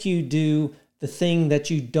make you do the thing that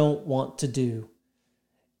you don't want to do,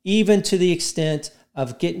 even to the extent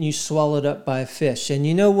of getting you swallowed up by a fish. And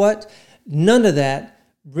you know what? None of that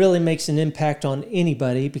really makes an impact on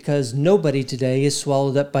anybody, because nobody today is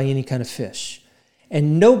swallowed up by any kind of fish.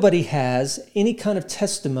 And nobody has any kind of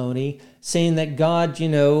testimony saying that God,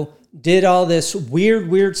 did all this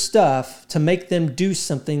weird stuff to make them do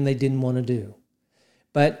something they didn't want to do.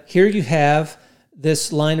 But here you have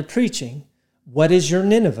this line of preaching. What is your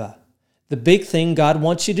Nineveh? The big thing God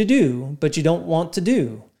wants you to do, but you don't want to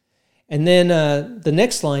do. And then the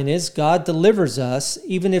next line is, God delivers us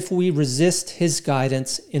even if we resist his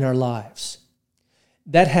guidance in our lives.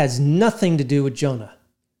 That has nothing to do with Jonah.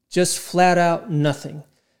 Just flat out nothing.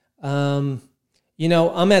 I'm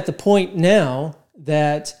at the point now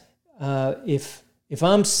that if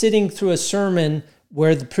I'm sitting through a sermon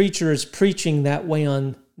where the preacher is preaching that way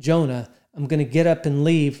on Jonah, I'm going to get up and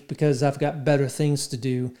leave because I've got better things to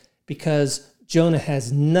do, because Jonah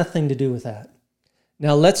has nothing to do with that.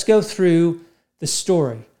 Now let's go through the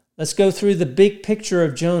story. Let's go through the big picture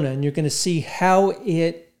of Jonah, and you're going to see how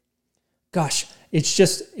it's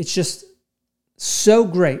just so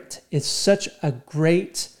great. It's such a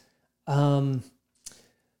great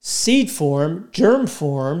seed form, germ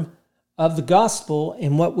form of the gospel,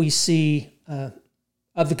 and what we see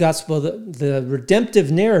of the gospel, the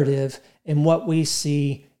redemptive narrative, and what we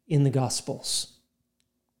see in the Gospels.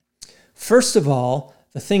 First of all,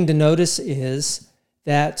 the thing to notice is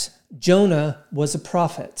that Jonah was a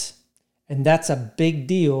prophet, and that's a big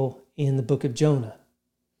deal in the book of Jonah.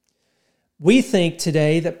 We think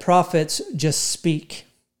today that prophets just speak,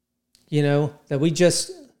 that we just,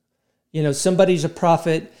 somebody's a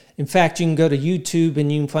prophet. In fact, you can go to YouTube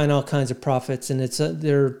and you can find all kinds of prophets, and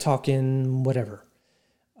they're talking whatever.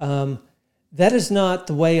 That is not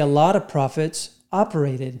the way a lot of prophets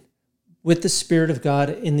operated with the Spirit of God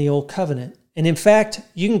in the Old Covenant. And in fact,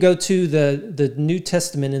 you can go to the New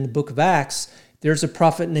Testament in the book of Acts. There's a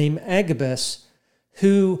prophet named Agabus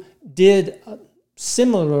who did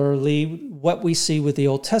similarly what we see with the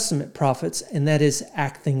Old Testament prophets, and that is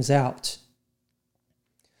act things out.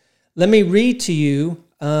 Let me read to you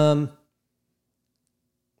an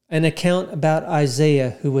account about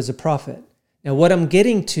Isaiah, who was a prophet. Now, what I'm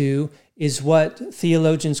getting to is what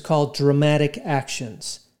theologians call dramatic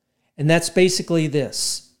actions. And that's basically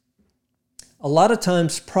this. A lot of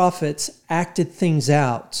times prophets acted things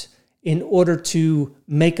out in order to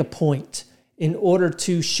make a point, in order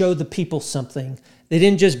to show the people something. They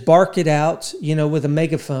didn't just bark it out, with a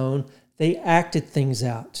megaphone. They acted things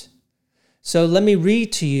out. So let me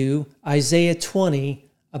read to you Isaiah 20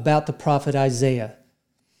 about the prophet Isaiah.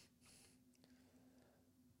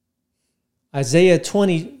 Isaiah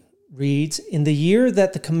 20 reads, "In the year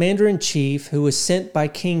that the commander-in-chief, who was sent by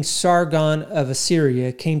King Sargon of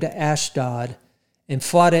Assyria, came to Ashdod and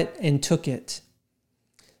fought it and took it.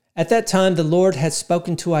 At that time the Lord had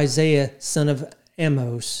spoken to Isaiah, son of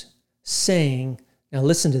Amos, saying," now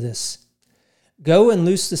listen to this, "Go and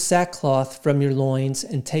loose the sackcloth from your loins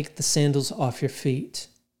and take the sandals off your feet."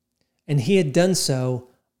 And he had done so,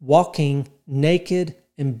 walking naked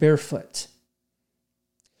and barefoot.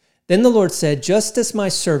 Then the Lord said, "Just as my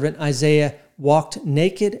servant Isaiah walked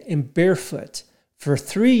naked and barefoot for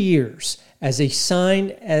 3 years as a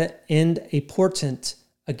sign and a portent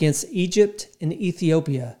against Egypt and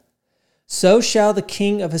Ethiopia, so shall the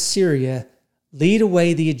king of Assyria lead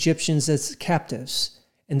away the Egyptians as captives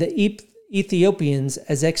and the Ethiopians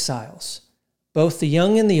as exiles, both the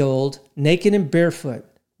young and the old, naked and barefoot,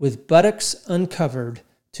 with buttocks uncovered,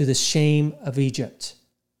 to the shame of Egypt."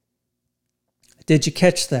 Did you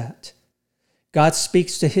catch that? God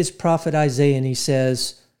speaks to his prophet Isaiah and he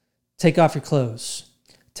says, take off your clothes,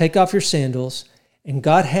 take off your sandals. And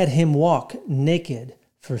God had him walk naked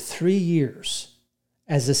for 3 years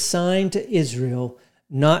as a sign to Israel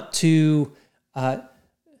not to hook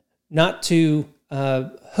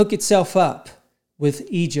itself up with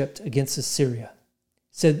Egypt against Assyria.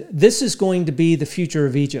 He said, this is going to be the future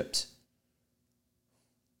of Egypt.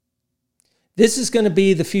 This is going to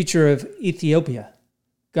be the future of Ethiopia,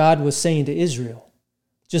 God was saying to Israel.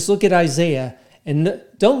 Just look at Isaiah, and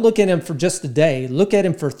don't look at him for just a day. Look at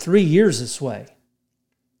him for 3 years this way.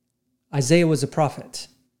 Isaiah was a prophet.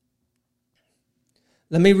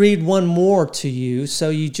 Let me read one more to you so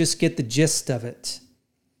you just get the gist of it.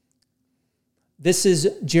 This is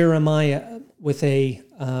Jeremiah with a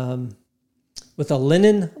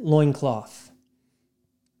linen loincloth.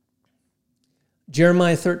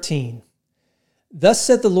 Jeremiah 13. "Thus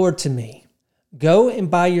said the Lord to me, go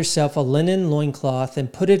and buy yourself a linen loincloth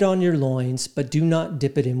and put it on your loins, but do not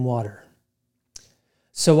dip it in water.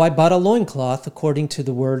 So I bought a loincloth according to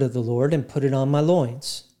the word of the Lord and put it on my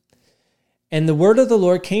loins. And the word of the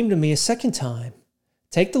Lord came to me a second time.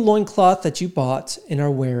 Take the loincloth that you bought and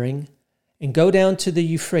are wearing and go down to the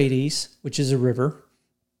Euphrates, which is a river.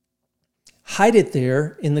 Hide it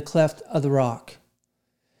there in the cleft of the rock.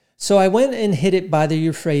 So I went and hid it by the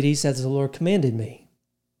Euphrates as the Lord commanded me.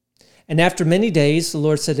 And after many days, the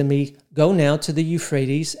Lord said to me, go now to the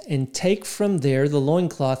Euphrates and take from there the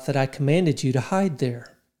loincloth that I commanded you to hide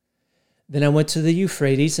there. Then I went to the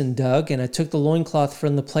Euphrates and dug, and I took the loincloth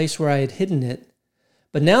from the place where I had hidden it.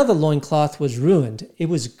 But now the loincloth was ruined. It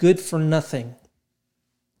was good for nothing."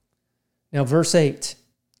 Now verse 8.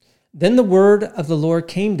 "Then the word of the Lord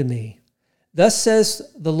came to me. Thus says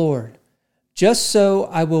the Lord, just so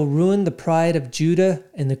I will ruin the pride of Judah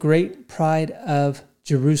and the great pride of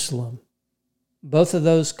Jerusalem." Both of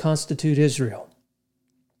those constitute Israel.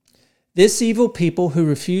 "This evil people who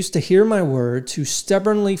refuse to hear my words, who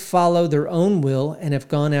stubbornly follow their own will and have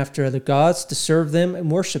gone after other gods to serve them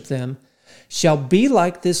and worship them, shall be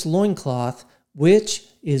like this loincloth, which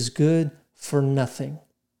is good for nothing."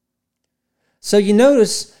 So you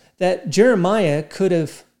notice that Jeremiah could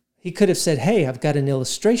have said, hey, I've got an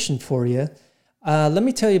illustration for you. Let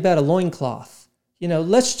me tell you about a loincloth.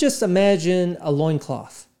 Let's just imagine a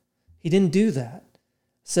loincloth. He didn't do that.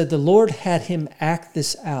 Said the Lord had him act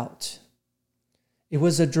this out. It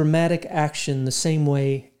was a dramatic action the same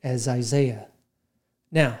way as Isaiah.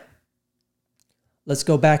 Now, let's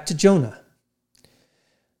go back to Jonah.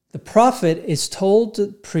 The prophet is told to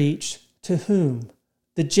preach to whom?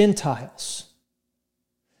 The Gentiles.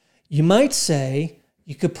 You might say,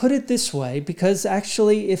 you could put it this way, because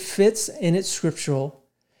actually it fits and it's scriptural,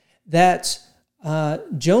 that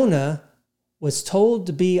Jonah was told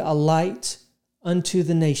to be a light unto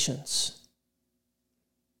the nations.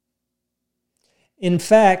 In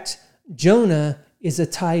fact, Jonah is a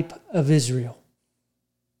type of Israel.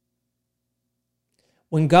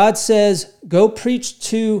 When God says, go preach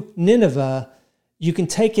to Nineveh, you can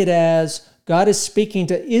take it as God is speaking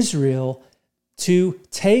to Israel to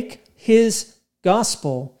take his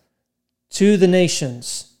gospel to the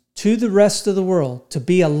nations, to the rest of the world, to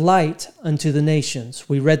be a light unto the nations.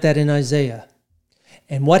 We read that in Isaiah.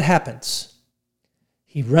 And what happens?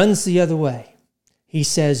 He runs the other way. He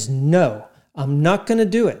says, no, I'm not going to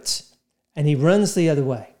do it. And he runs the other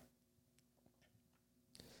way.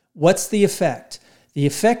 What's the effect? The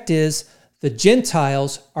effect is the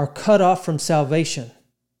Gentiles are cut off from salvation,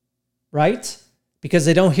 right? Because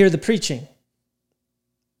they don't hear the preaching.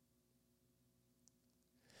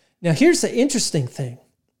 Now, here's the interesting thing.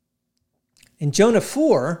 In Jonah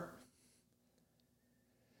 4,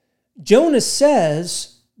 Jonah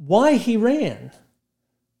says why he ran.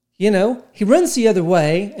 He runs the other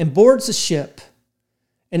way and boards a ship.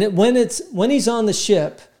 And when he's on the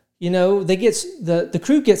ship, the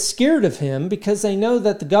crew gets scared of him because they know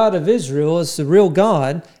that the God of Israel is the real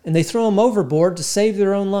God, and they throw him overboard to save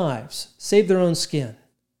their own lives, save their own skin.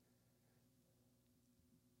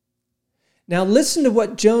 Now listen to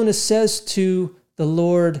what Jonah says to the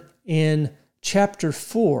Lord in chapter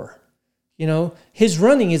 4. His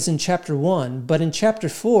running is in chapter 1, but in chapter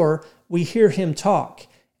 4, we hear him talk,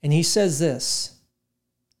 and he says this.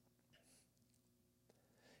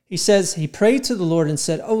 He says, he prayed to the Lord and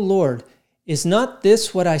said, O Lord, is not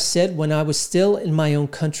this what I said when I was still in my own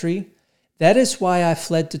country? That is why I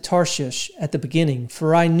fled to Tarshish at the beginning,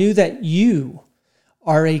 for I knew that you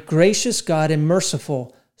are a gracious God and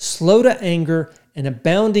merciful, slow to anger and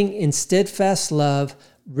abounding in steadfast love,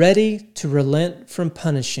 ready to relent from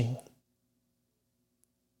punishing.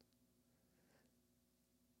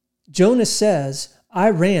 Jonah says, I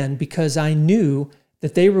ran because I knew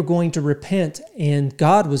that they were going to repent and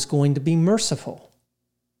God was going to be merciful.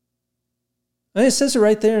 And it says it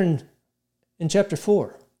right there in chapter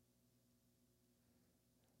 4.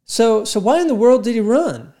 So why in the world did he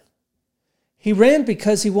run? He ran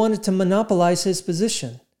because he wanted to monopolize his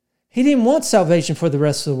position. He didn't want salvation for the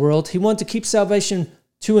rest of the world. He wanted to keep salvation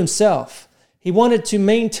to himself. He wanted to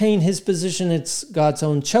maintain his position as God's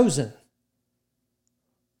own chosen.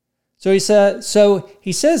 So he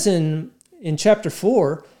says in chapter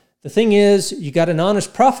 4, the thing is, you got an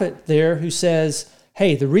honest prophet there who says,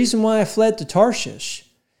 hey, the reason why I fled to Tarshish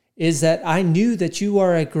is that I knew that you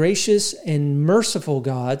are a gracious and merciful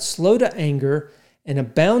God, slow to anger and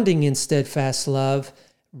abounding in steadfast love,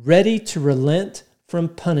 ready to relent from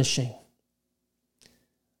punishing.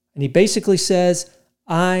 And he basically says,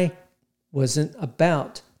 I wasn't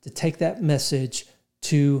about to take that message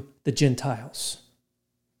to the Gentiles.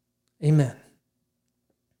 Amen.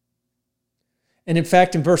 And in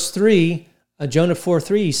fact, in verse 3, Jonah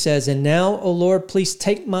 4:3, he says, and now, O Lord, please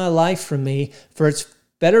take my life from me, for it's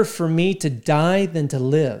better for me to die than to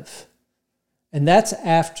live. And that's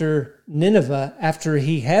after Nineveh, after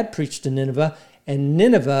he had preached to Nineveh, and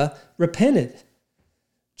Nineveh repented.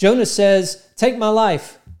 Jonah says, take my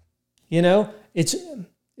life.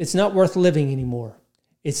 It's not worth living anymore.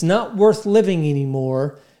 It's not worth living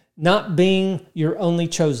anymore, not being your only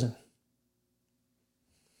chosen.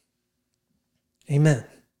 Amen.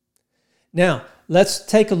 Now, let's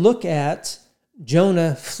take a look at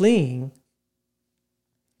Jonah fleeing.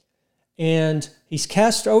 And he's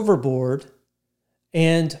cast overboard.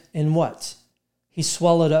 And what? He's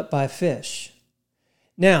swallowed up by a fish.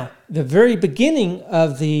 Now, the very beginning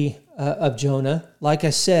of Jonah, like I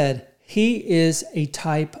said, he is a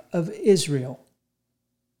type of Israel.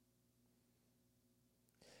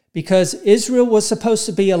 Because Israel was supposed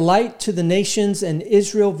to be a light to the nations, and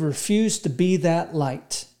Israel refused to be that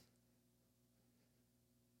light.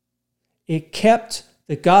 It kept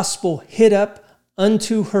the gospel hid up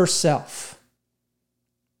unto herself.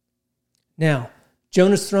 Now,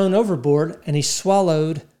 Jonah's thrown overboard, and he's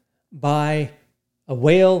swallowed by a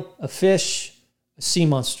whale, a fish, a sea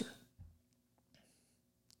monster.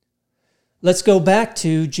 Let's go back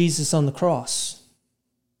to Jesus on the cross.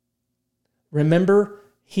 Remember,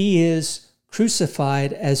 he is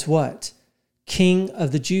crucified as what? King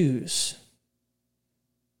of the Jews.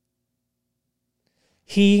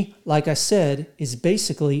 He, like I said, is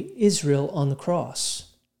basically Israel on the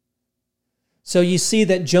cross. So you see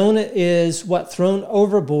that Jonah is what? Thrown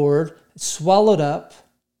overboard, swallowed up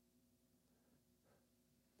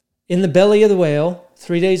in the belly of the whale,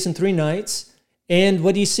 3 days and 3 nights. And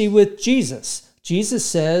what do you see with Jesus? Jesus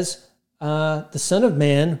says, the Son of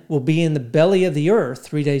Man will be in the belly of the earth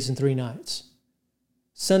 3 days and 3 nights.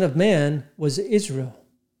 Son of Man was Israel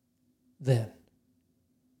then.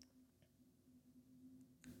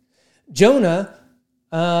 Jonah,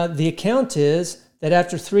 the account is that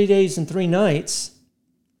after 3 days and 3 nights,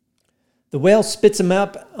 the whale spits him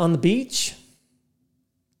up on the beach.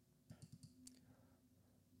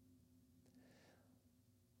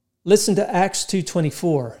 Listen to Acts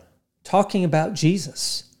 2:24, talking about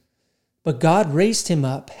Jesus. But God raised him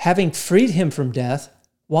up, having freed him from death.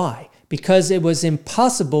 Why? Because it was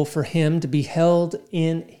impossible for him to be held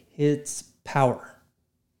in its power.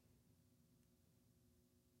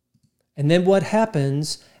 And then what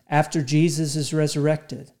happens after Jesus is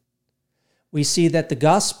resurrected? We see that the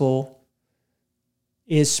gospel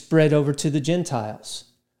is spread over to the Gentiles.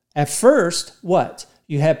 At first, what?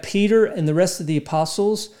 You have Peter and the rest of the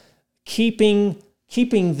apostles keeping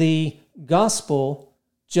the gospel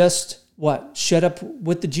just what? Shut up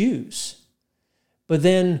with the Jews. But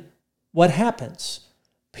then what happens?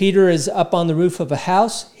 Peter is up on the roof of a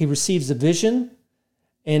house. He receives a vision,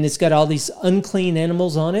 and it's got all these unclean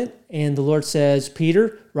animals on it. And the Lord says,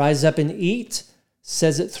 Peter, rise up and eat.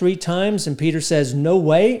 Says it 3 times, and Peter says, no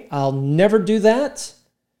way, I'll never do that.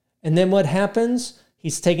 And then what happens?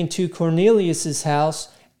 He's taken to Cornelius' house,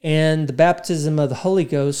 and the baptism of the Holy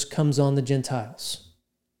Ghost comes on the Gentiles.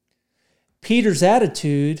 Peter's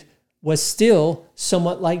attitude was still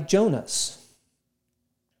somewhat like Jonah's,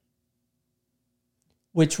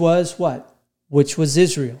 which was what? Which was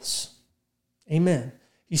Israel's. Amen.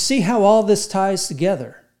 You see how all this ties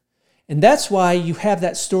together. And that's why you have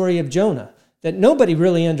that story of Jonah that nobody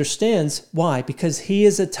really understands. Why? Because he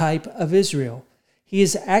is a type of Israel. He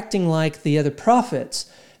is acting like the other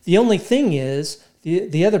prophets. The only thing is,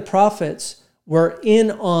 the other prophets were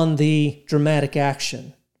in on the dramatic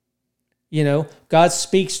action. You know, God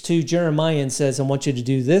speaks to Jeremiah and says, I want you to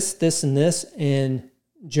do this, this, and this, and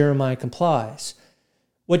Jeremiah complies.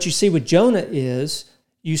 What you see with Jonah is,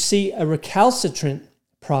 you see a recalcitrant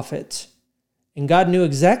prophet, and God knew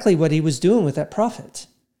exactly what he was doing with that prophet.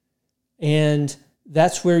 And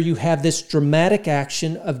that's where you have this dramatic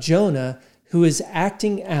action of Jonah, who is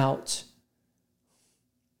acting out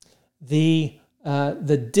the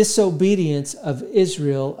disobedience of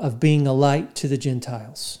Israel of being a light to the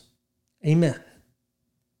Gentiles. Amen.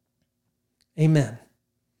 Amen.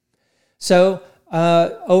 So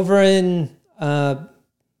over in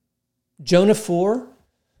Jonah 4,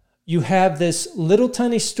 you have this little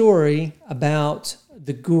tiny story about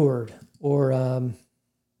the gourd, or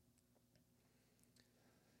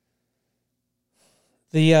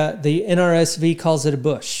the NRSV calls it a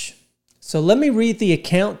bush. So let me read the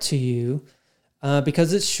account to you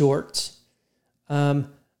because it's short.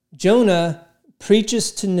 Jonah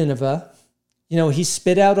preaches to Nineveh. You know, he's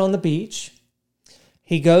spit out on the beach.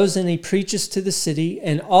 He goes and he preaches to the city,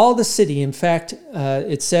 and all the city, in fact,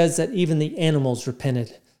 it says that even the animals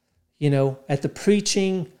repented, you know, at the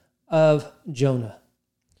preaching of Jonah.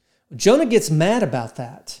 Jonah gets mad about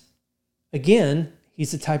that. Again,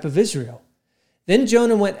 he's a type of Israel. Then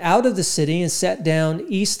Jonah went out of the city and sat down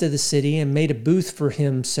east of the city and made a booth for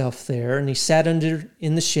himself there. And he sat under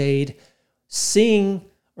in the shade, seeing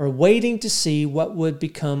or waiting to see what would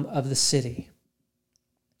become of the city.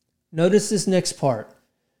 Notice this next part,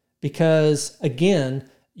 because again,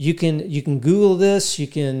 you can Google this, you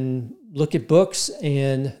can look at books,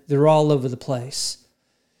 and they're all over the place.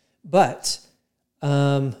 But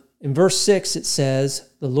in verse 6 it says,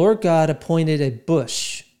 the Lord God appointed a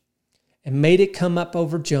bush and made it come up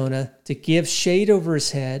over Jonah to give shade over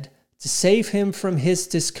his head, to save him from his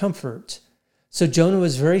discomfort. So Jonah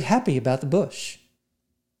was very happy about the bush.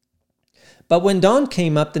 But when dawn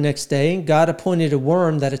came up the next day, God appointed a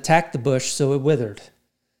worm that attacked the bush, so it withered.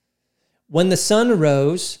 When the sun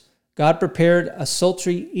arose, God prepared a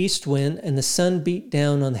sultry east wind, and the sun beat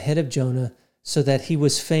down on the head of Jonah, so that he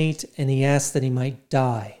was faint, and he asked that he might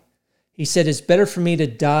die. He said, it's better for me to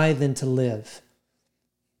die than to live.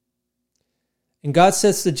 And God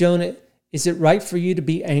says to Jonah, is it right for you to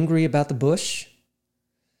be angry about the bush?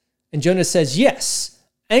 And Jonah says, yes,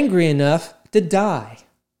 angry enough to die.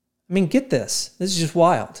 I mean, get this. This is just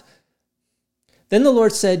wild. Then the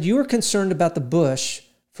Lord said, you are concerned about the bush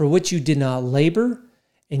for which you did not labor,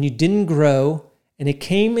 and you didn't grow, and it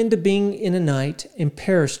came into being in a night and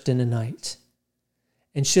perished in a night.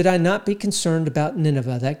 And should I not be concerned about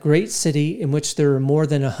Nineveh, that great city in which there are more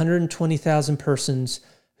than 120,000 persons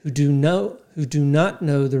who do not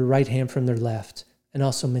know their right hand from their left, and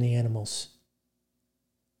also many animals?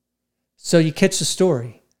 So you catch the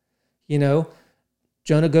story. You know,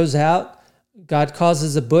 Jonah goes out. God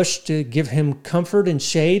causes a bush to give him comfort and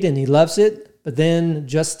shade, and he loves it. But then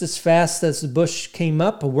just as fast as the bush came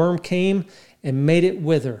up, a worm came and made it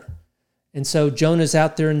wither. And so Jonah's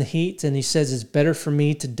out there in the heat, and he says, it's better for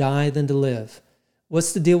me to die than to live.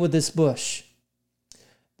 What's the deal with this bush?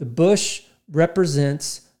 The bush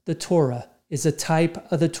represents the Torah, is a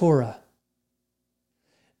type of the Torah.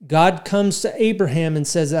 God comes to Abraham and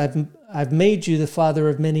says, I've made you the father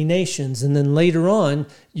of many nations. And then later on,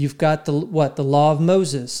 you've got the law of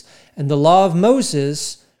Moses. And the law of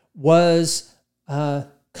Moses was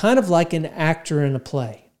kind of like an actor in a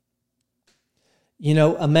play. You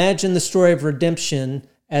know, imagine the story of redemption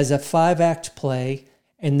as a 5-act play,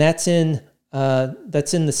 and that's in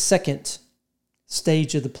the second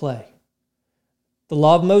stage of the play. The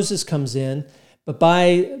law of Moses comes in, but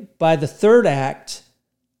by the third act,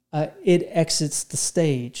 it exits the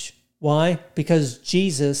stage. Why? Because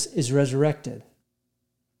Jesus is resurrected.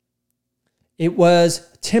 It was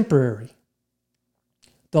temporary.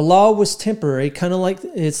 The law was temporary, kind of like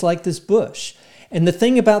it's like this bush. And the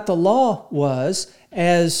thing about the law was,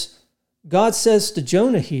 as God says to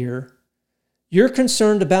Jonah here, you're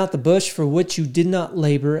concerned about the bush for which you did not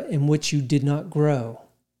labor and which you did not grow.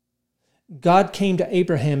 God came to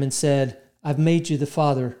Abraham and said, I've made you the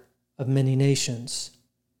father of many nations.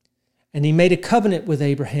 And he made a covenant with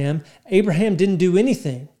Abraham. Abraham didn't do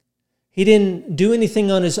anything. He didn't do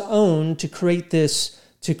anything on his own to create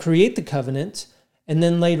the covenant, and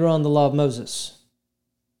then later on the law of Moses.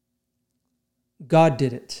 God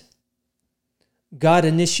did it. God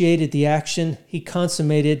initiated the action. He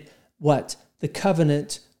consummated what? The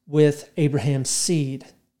covenant with Abraham's seed.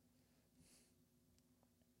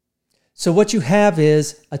 So what you have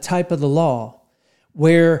is a type of the law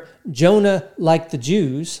where Jonah, like the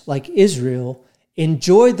Jews, like Israel,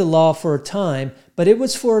 enjoyed the law for a time, but it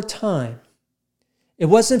was for a time. It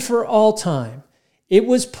wasn't for all time. It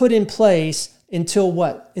was put in place until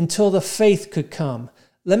what? Until the faith could come.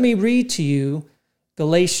 Let me read to you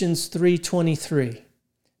Galatians 3:23,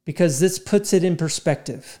 because this puts it in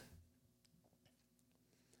perspective.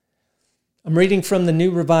 I'm reading from the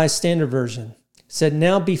New Revised Standard Version. It said,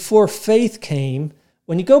 now before faith came,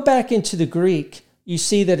 when you go back into the Greek, you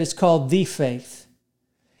see that it's called the faith.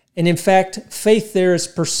 And in fact, faith there is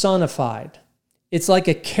personified. It's like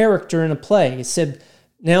a character in a play. It said,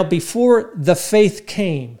 now before the faith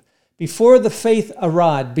came, before the faith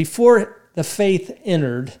arrived, before the faith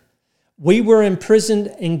entered, we were imprisoned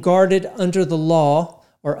and guarded under the law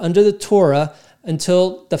or under the Torah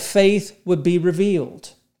until the faith would be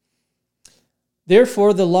revealed.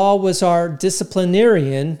 Therefore, the law was our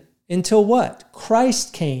disciplinarian until what?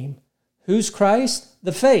 Christ came. Who's Christ?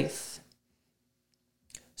 The faith.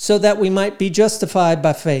 So that we might be justified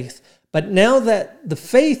by faith. But now that the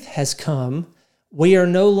faith has come, we are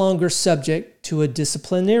no longer subject to a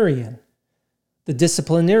disciplinarian. The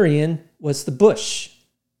disciplinarian was the bush.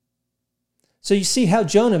 So you see how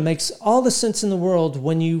Jonah makes all the sense in the world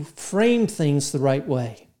when you frame things the right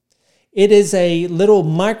way. It is a little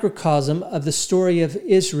microcosm of the story of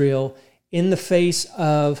Israel in the face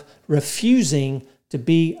of refusing to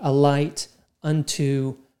be a light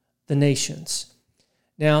unto the nations.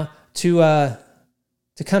 Now, to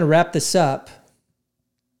kind of wrap this up,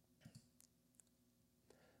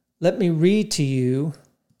 let me read to you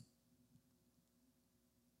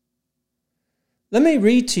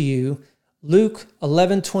Luke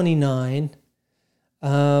 11:29,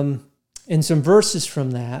 and some verses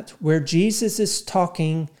from that, where Jesus is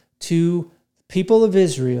talking to people of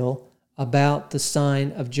Israel about the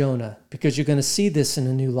sign of Jonah, because you're going to see this in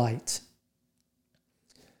a new light.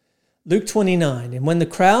 Luke 29, and when the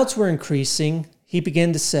crowds were increasing, he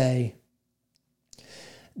began to say,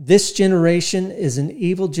 this generation is an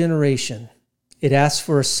evil generation. It asks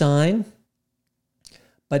for a sign,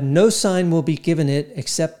 but no sign will be given it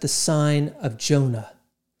except the sign of Jonah.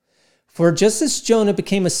 For just as Jonah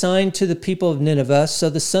became a sign to the people of Nineveh, so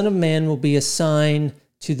the Son of Man will be a sign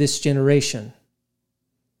to this generation.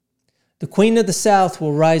 The Queen of the South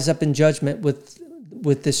will rise up in judgment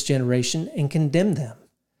with this generation and condemn them,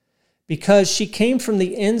 because she came from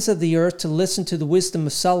the ends of the earth to listen to the wisdom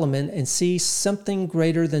of Solomon, and see, something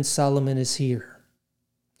greater than Solomon is here.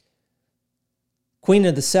 Queen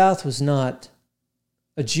of the South was not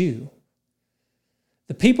a Jew.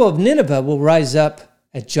 The people of Nineveh will rise up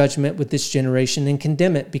at judgment with this generation and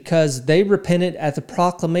condemn it, because they repented at the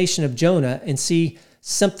proclamation of Jonah, and see,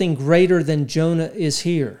 something greater than Jonah is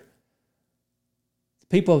here. The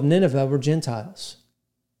people of Nineveh were Gentiles.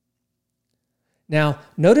 Now,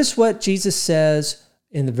 notice what Jesus says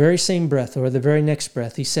in the very same breath, or the very next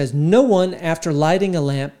breath, he says, "No one, after lighting a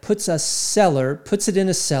lamp, puts it in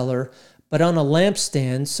a cellar, but on a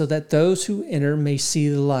lampstand, so that those who enter may see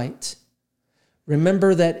the light."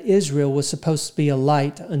 Remember that Israel was supposed to be a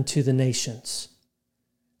light unto the nations.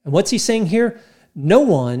 And what's he saying here? No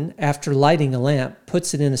one, after lighting a lamp,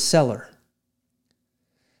 puts it in a cellar.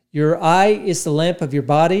 Your eye is the lamp of your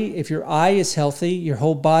body. If your eye is healthy, your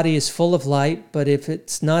whole body is full of light, but if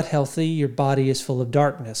it's not healthy, your body is full of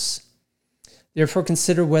darkness. Therefore,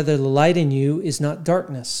 consider whether the light in you is not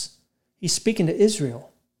darkness. He's speaking to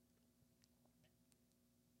Israel.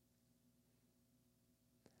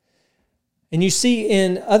 And you see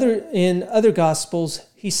in other Gospels,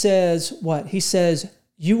 he says what? He says,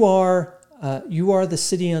 you are the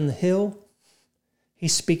city on the hill.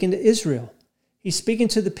 He's speaking to Israel. He's speaking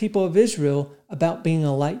to the people of Israel about being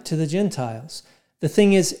a light to the Gentiles. The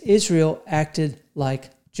thing is, Israel acted like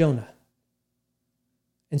Jonah.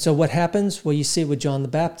 And so what happens? Well, you see it with John the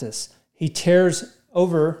Baptist. He tears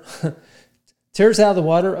out of the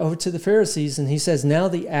water over to the Pharisees, and he says, now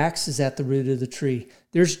the axe is at the root of the tree.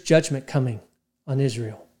 There's judgment coming on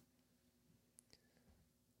Israel.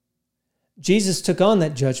 Jesus took on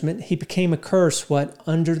that judgment. He became a curse,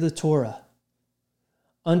 under the Torah.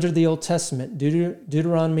 Under the Old Testament,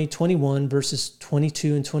 Deuteronomy 21, verses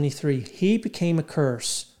 22 and 23. He became a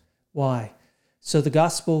curse. Why? So the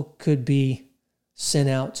gospel could be sent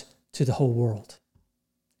out to the whole world.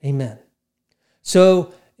 Amen.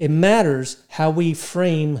 So it matters how we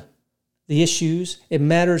frame the issues. It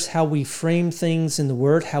matters how we frame things in the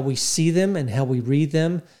Word, how we see them and how we read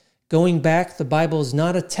them. Going back, the Bible is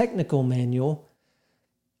not a technical manual,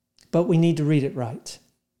 but we need to read it right.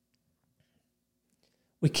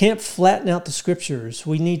 We can't flatten out the scriptures.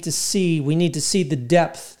 We need to see the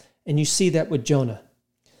depth, and you see that with Jonah.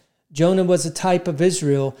 Jonah was a type of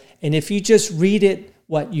Israel, and if you just read it,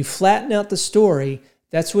 you flatten out the story,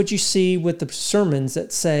 that's what you see with the sermons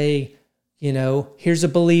that say, here's a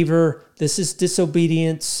believer, this is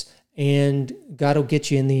disobedience, and God will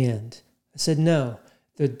get you in the end. I said, no.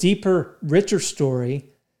 The deeper, richer story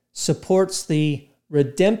supports the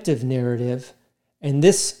redemptive narrative, and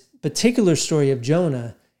this particular story of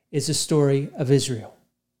Jonah is a story of Israel.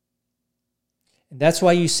 And that's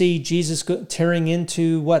why you see Jesus tearing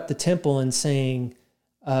into the temple and saying,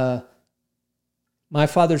 my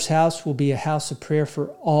Father's house will be a house of prayer for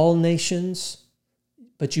all nations,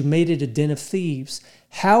 but you made it a den of thieves.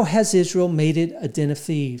 How has Israel made it a den of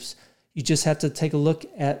thieves? You just have to take a look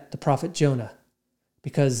at the prophet Jonah,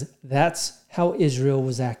 because that's how Israel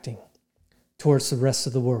was acting towards the rest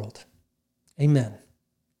of the world. Amen.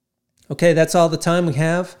 Okay, that's all the time we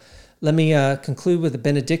have. Let me conclude with a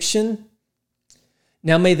benediction.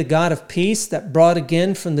 Now may the God of peace that brought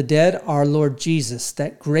again from the dead our Lord Jesus,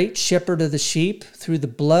 that great shepherd of the sheep, through the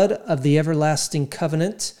blood of the everlasting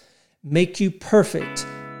covenant, make you perfect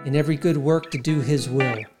in every good work to do his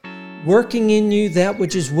will, working in you that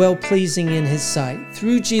which is well-pleasing in his sight,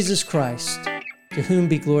 through Jesus Christ, to whom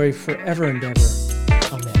be glory forever and ever.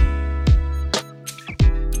 Amen.